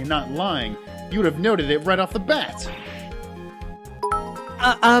testifying and not lying, you would have noted it right off the bat.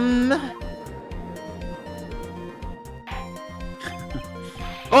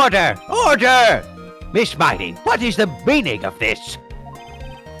 Order! Order! Miss Miney, what is the meaning of this?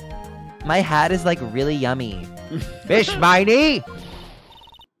 My hat is, like, really yummy. Miss Miney?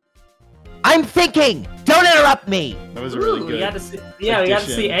 I'm thinking! Don't interrupt me! That was a really Ooh, good we got to see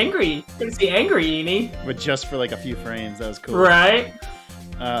angry. You got to see angry, Ini. but just for like a few frames. That was cool. Right?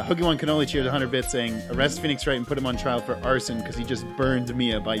 Hoogie1 Cannoli cheered 100 bits saying, arrest Phoenix Wright and put him on trial for arson because he just burned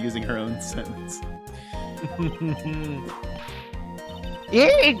Mia by using her own sentence.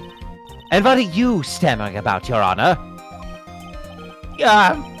 And what are you stammering about, Your Honor?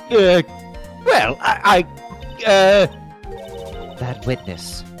 Well, That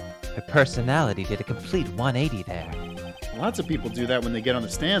witness. Her personality did a complete 180 there. Lots of people do that when they get on the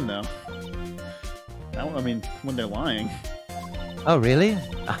stand, though. I mean, when they're lying. Oh, really?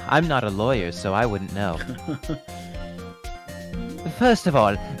 I'm not a lawyer, so I wouldn't know. First of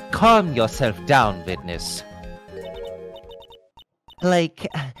all, calm yourself down, witness. Like,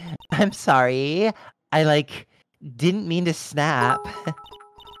 I'm sorry. I, didn't mean to snap.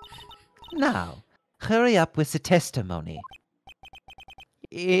 Now, hurry up with the testimony.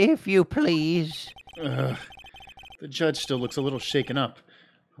 If you please. The judge still looks a little shaken up.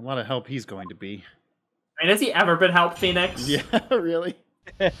 A lot of help he's going to be. And has he ever been helped, Phoenix? Yeah, really?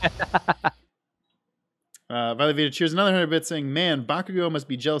 Violet Vita cheers another 100 bits saying, man, Bakugo must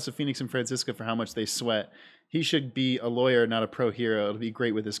be jealous of Phoenix and Francisca for how much they sweat. He should be a lawyer, not a pro hero. It'll be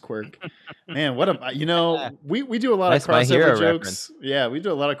great with his quirk. Man, what a... You know, we do a lot of crossover jokes. Reference. Yeah, we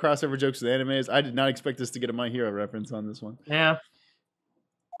do a lot of crossover jokes with animes. I did not expect us to get a My Hero reference on this one. Yeah.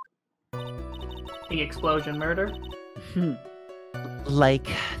 The explosion murder?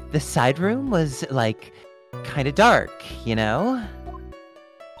 The side room was, kind of dark, you know?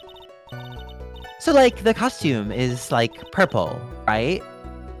 So, the costume is, purple, right?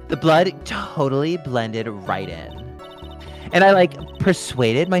 The blood totally blended right in. And I,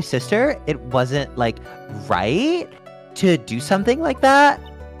 persuaded my sister it wasn't, right to do something like that.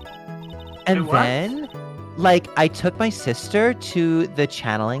 And then, I took my sister to the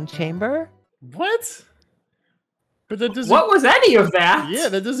channeling chamber. What? But that doesn't... What was any of that? Yeah,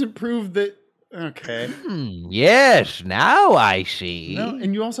 that doesn't prove that... Okay. Yes, now I see. No,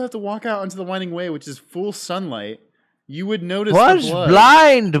 and you also have to walk out onto the winding way, which is full sunlight. You would notice Was the blood.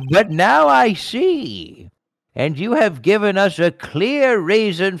 blind, but now I see. And you have given us a clear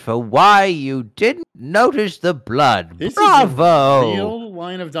reason for why you didn't notice the blood. This Bravo! is a real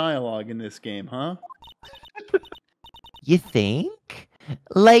line of dialogue in this game, huh? You think?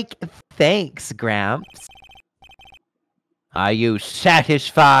 Thanks, Gramps. Are you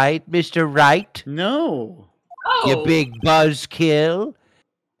satisfied, Mr. Wright? No. Oh. You big buzzkill?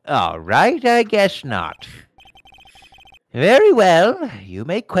 All right, I guess not. Very well, you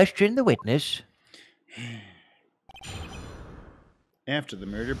may question the witness. After the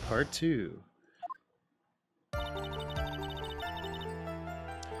Murder, Part 2. Oh,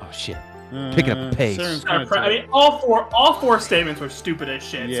 shit. Picking up the pace. I mean, all four statements were stupid as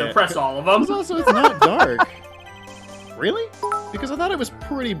shit, Yeah. so press all of them. Also, it's not dark. Really? Because I thought it was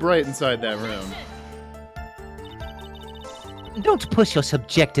pretty bright inside that room. Don't push your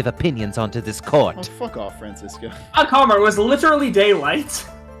subjective opinions onto this court. Oh, fuck off, Francisco. Calmer, it was literally daylight.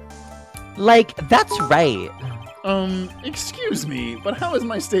 That's right. Excuse me, but how is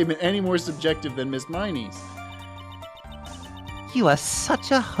my statement any more subjective than Miss Miney's? You are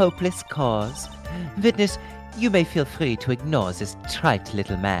such a hopeless cause. Witness, you may feel free to ignore this trite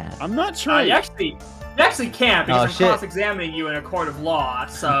little man. I'm not trying. You actually can't, because I'm shit. cross-examining you in a court of law,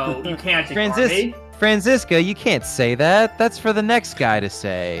 so you can't ignore me. Francisca, you can't say that. That's for the next guy to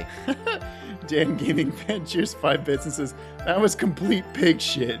say. Dan Gaming Fan cheers 5 bits and says, that was complete pig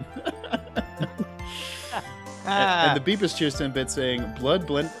shit. And the Beepus cheers 10 bits saying, blood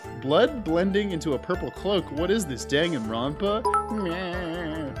blending into a purple cloak. What is this, Danganronpa?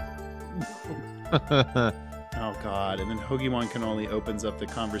 Oh god, and then Hoagie-Wan Cannoli opens up the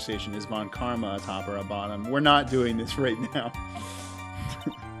conversation. Is Von Karma a top or a bottom? We're not doing this right now.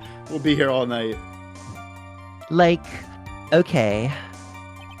 We'll be here all night. Okay.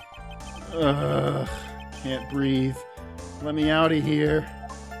 Ugh, can't breathe. Let me out of here.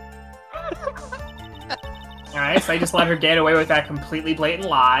 Alright, so I just let her get away with that completely blatant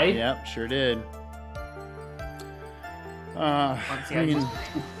lie. Yep, sure did.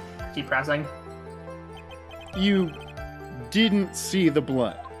 Keep pressing. You didn't see the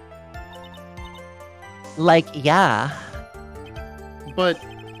blood. Yeah. But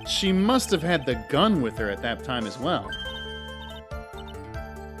she must have had the gun with her at that time as well.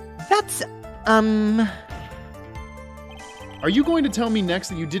 That's, Are you going to tell me next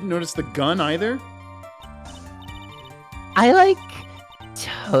that you didn't notice the gun either? I,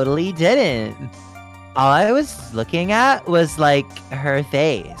 totally didn't. All I was looking at was, her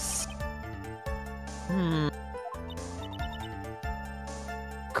face.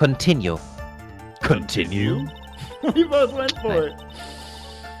 Continue. Continue? We both went for it.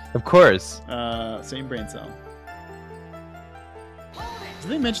 Of course. Same brain cell. Did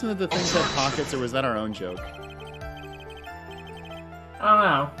they mention that the things had pockets, or was that our own joke? I don't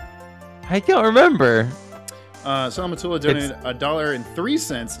know. I don't remember. Salamatula donated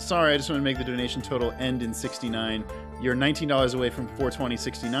 $1.03. Sorry, I just want to make the donation total end in 69. You're $19 away from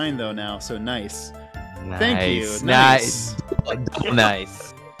 420.69 though now, so nice. Thank you. Nice. Nice.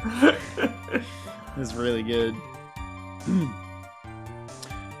 Nice. That's really good.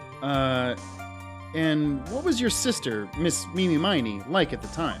 And what was your sister, Miss Mimi Miney, like at the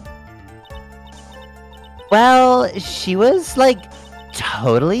time? Well, she was like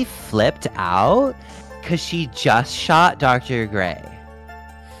totally flipped out because she just shot Dr. Gray.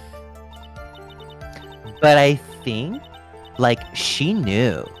 But I think like she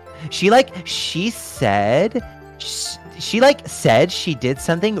knew. She said she did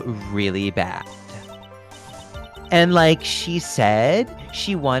something really bad. And like she said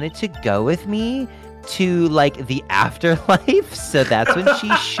she wanted to go with me to like the afterlife, so that's when she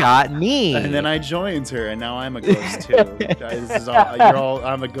shot me. And then I joined her, and now I'm a ghost too.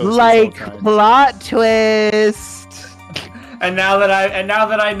 I'm a ghost. Like plot twist. And now that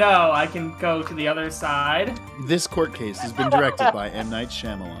I know, I can go to the other side. This court case has been directed by M. Night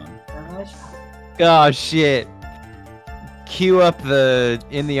Shyamalan. Oh shit. Cue up the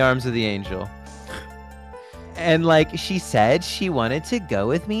In the Arms of the Angel. And like she said she wanted to go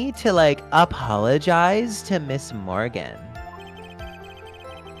with me to like apologize to Miss Morgan.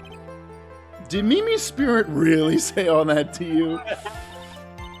 Did Mimi's spirit really say all that to you?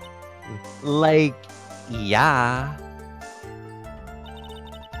 Like, yeah.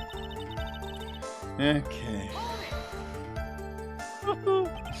 Okay.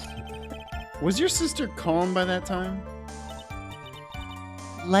 Was your sister calm by that time?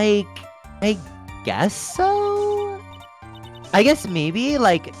 Like, I guess so? I guess maybe,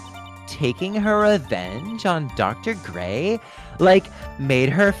 like, taking her revenge on Dr. Gray, like, made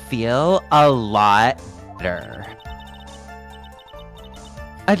her feel a lot better.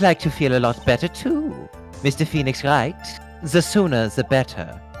 I'd like to feel a lot better, too, Mr. Phoenix Wright. The sooner, the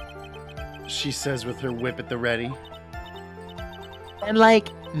better. She says with her whip at the ready. And, like,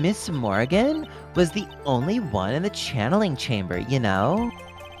 Miss Morgan was the only one in the channeling chamber, you know?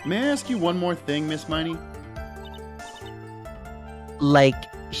 May I ask you one more thing, Miss Miney? Like,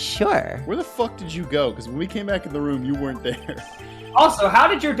 sure. Where the fuck did you go? Because when we came back in the room, you weren't there. Also, how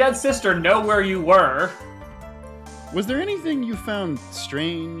did your dead sister know where you were? Was there anything you found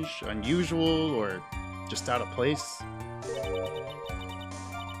strange, unusual, or just out of place?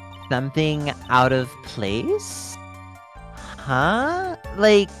 Something out of place? Huh?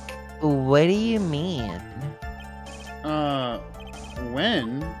 Like, what do you mean?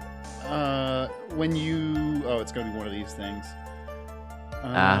 When you... Oh, it's gonna be one of these things.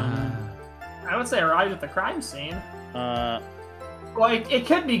 I would say arrived at the crime scene. Uh... Well, it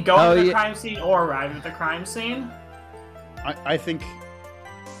could be going to the crime scene or arriving at the crime scene. I think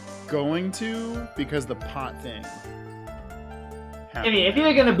going to, because the pot thing. I mean, it's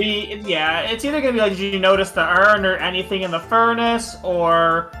either gonna be like, did you notice the urn or anything in the furnace,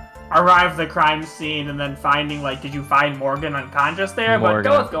 or arrive at the crime scene and then finding, like, did you find Morgan unconscious there? Morgan, but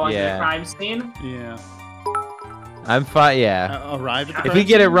go with going to the crime scene. Yeah. I'm fine. Yeah. Arrived at the If we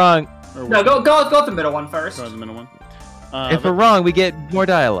get it wrong, No, go with the middle one first. Go with the middle one. if we're wrong, we get more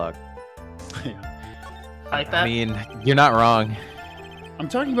dialogue. Yeah. Like that. I mean, you're not wrong. I'm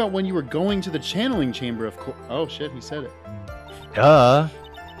talking about when you were going to the channeling chamber, of course. Oh shit, he said it. Duh.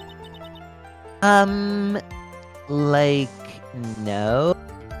 Like, no.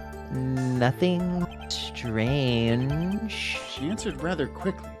 Nothing strange. She answered rather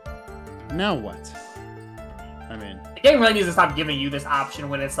quickly. Now what? I mean... The game really needs to stop giving you this option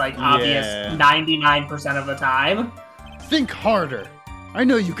when it's, like, obvious 99% of the time. Think harder. I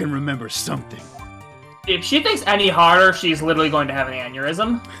know you can remember something. If she thinks any harder, she's literally going to have an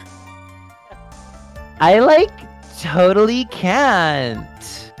aneurysm. I, like, totally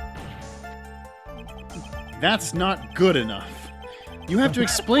can't. That's not good enough. You have to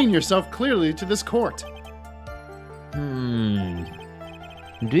explain yourself clearly to this court. Do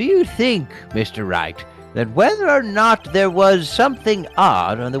you think, Mr. Wright, that whether or not there was something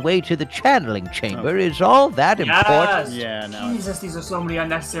odd on the way to the channeling chamber is all that important? Yeah, no. Jesus, these are so many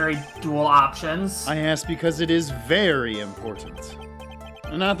unnecessary dual options. I ask because it is very important.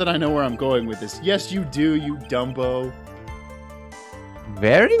 Not that I know where I'm going with this. Yes, you do, you Dumbo.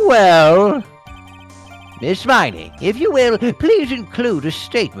 Very well. Miss Miney, if you will, please include a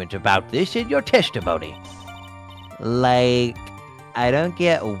statement about this in your testimony. Like, I don't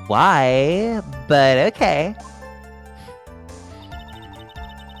get why, but okay.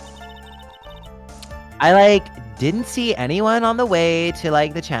 I, like, didn't see anyone on the way to,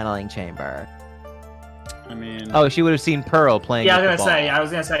 like, the channeling chamber. I mean... Oh, she would have seen Pearl playing Yeah, with I the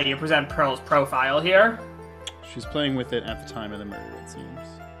was gonna say, you present Pearl's profile here. She's playing with it at the time of the murder, it seems.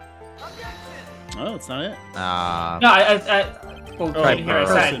 Oh, it's not it. No, well, right here I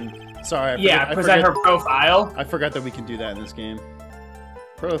said, Sorry. Yeah, present her profile. I forgot that we can do that in this game.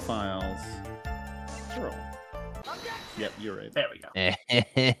 Profiles. Pearl. Yep, you're right. There we go.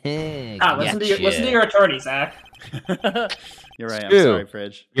 Gotcha. Listen to your attorney, Zach. You're right. I'm True. sorry,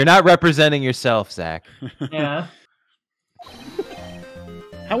 Fridge. You're not representing yourself, Zach. Yeah.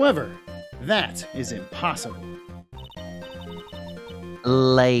 However, that is impossible.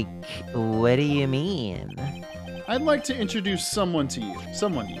 Like, what do you mean? I'd like to introduce someone to you.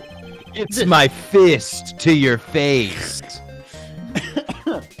 It's my fist to your face.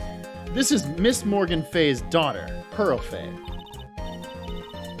 This is Miss Morgan Fey's daughter, Pearl Fey.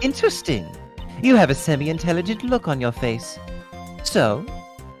 Interesting. You have a semi-intelligent look on your face. So,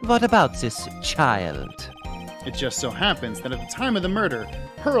 what about this child? It just so happens that at the time of the murder,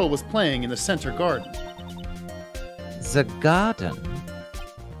 Pearl was playing in the center garden. The garden?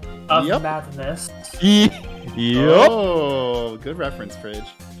 Of Yep. madness. Yup. Oh, good reference, Fridge.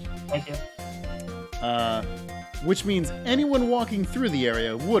 Thank you. Which means anyone walking through the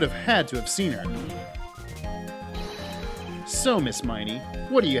area would have had to have seen her. So, Miss Miney,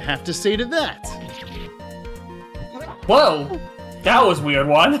 what do you have to say to that? Whoa, that was a weird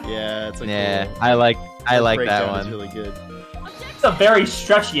one. Yeah, it's a Yeah, cool. I like that breakdown is one. really good. It's a very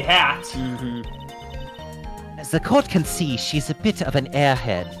stretchy hat. Mm-hmm. As the court can see, she's a bit of an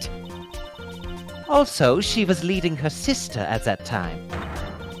airhead. Also, she was leading her sister at that time.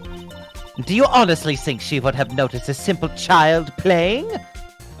 Do you honestly think she would have noticed a simple child playing?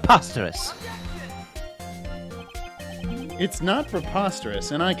 Preposterous. It's not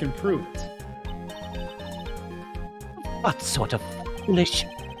preposterous, and I can prove it. What sort of foolish...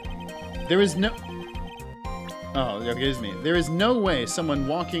 There is no... Oh, excuse me. There is no way someone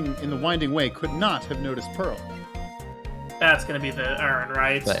walking in the winding way could not have noticed Pearl. That's gonna be the urn,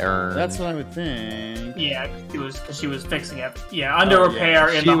 right? The urn. That's what I would think. Yeah, because she was fixing it. Yeah, under Oh, repair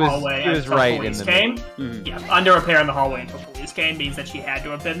yeah. in She the was- hallway she was until right in police the came. Mhm. Yeah, under repair in the hallway until police came means that she had to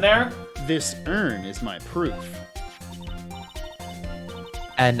have been there. This urn is my proof.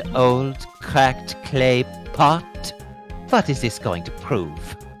 An old, cracked clay pot? What is this going to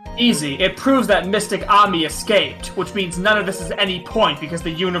prove? Easy. It proves that Mystic Ami escaped, which means none of this is any point because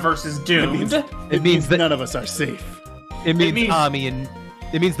the universe is doomed. It means that none of us are safe. It means means- Ami and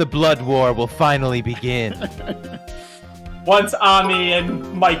it means the blood war will finally begin. Once Ami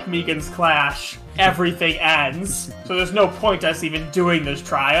and Mike Megan's clash, everything ends. So there's no point us even doing this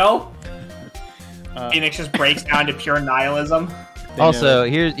trial. Phoenix just breaks down to pure nihilism. They Also,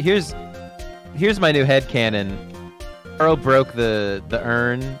 here's my new headcanon. Pearl broke the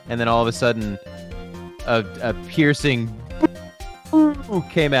urn, and then all of a sudden, a piercing boo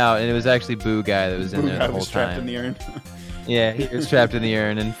came out, and it was actually Boo Guy that was in there Boo Guy the whole was trapped time. in the urn. Yeah, he was trapped in the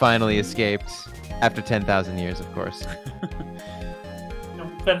urn and finally escaped after 10,000 years, of course.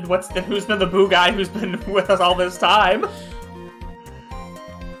 Then who's been the boo guy who's been with us all this time?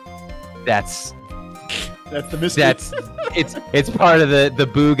 That's That's the mystery. it's part of the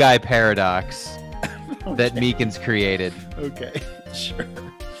Boo Guy paradox that Meekins created. Okay, sure.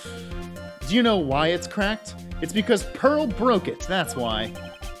 Do you know why it's cracked? It's because Pearl broke it, that's why.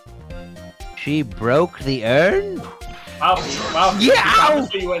 She broke the urn? Wow. Yeah!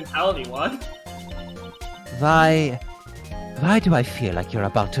 So you wouldn't tell anyone. Why do I feel like you're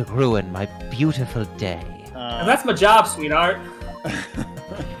about to ruin my beautiful day? And that's my job, sweetheart.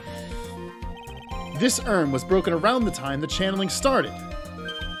 This urn was broken around the time the channeling started.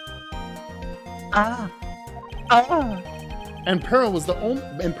 And Pearl was the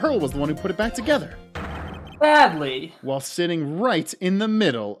one who put it back together, Badly. while sitting right in the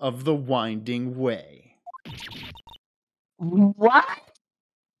middle of the winding way. What?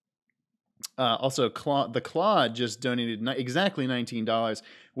 Also, the Claude just donated exactly $19,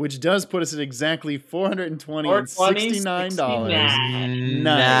 which does put us at exactly $420 and $69. $420.69. Nice.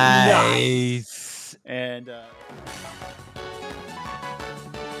 Nice. And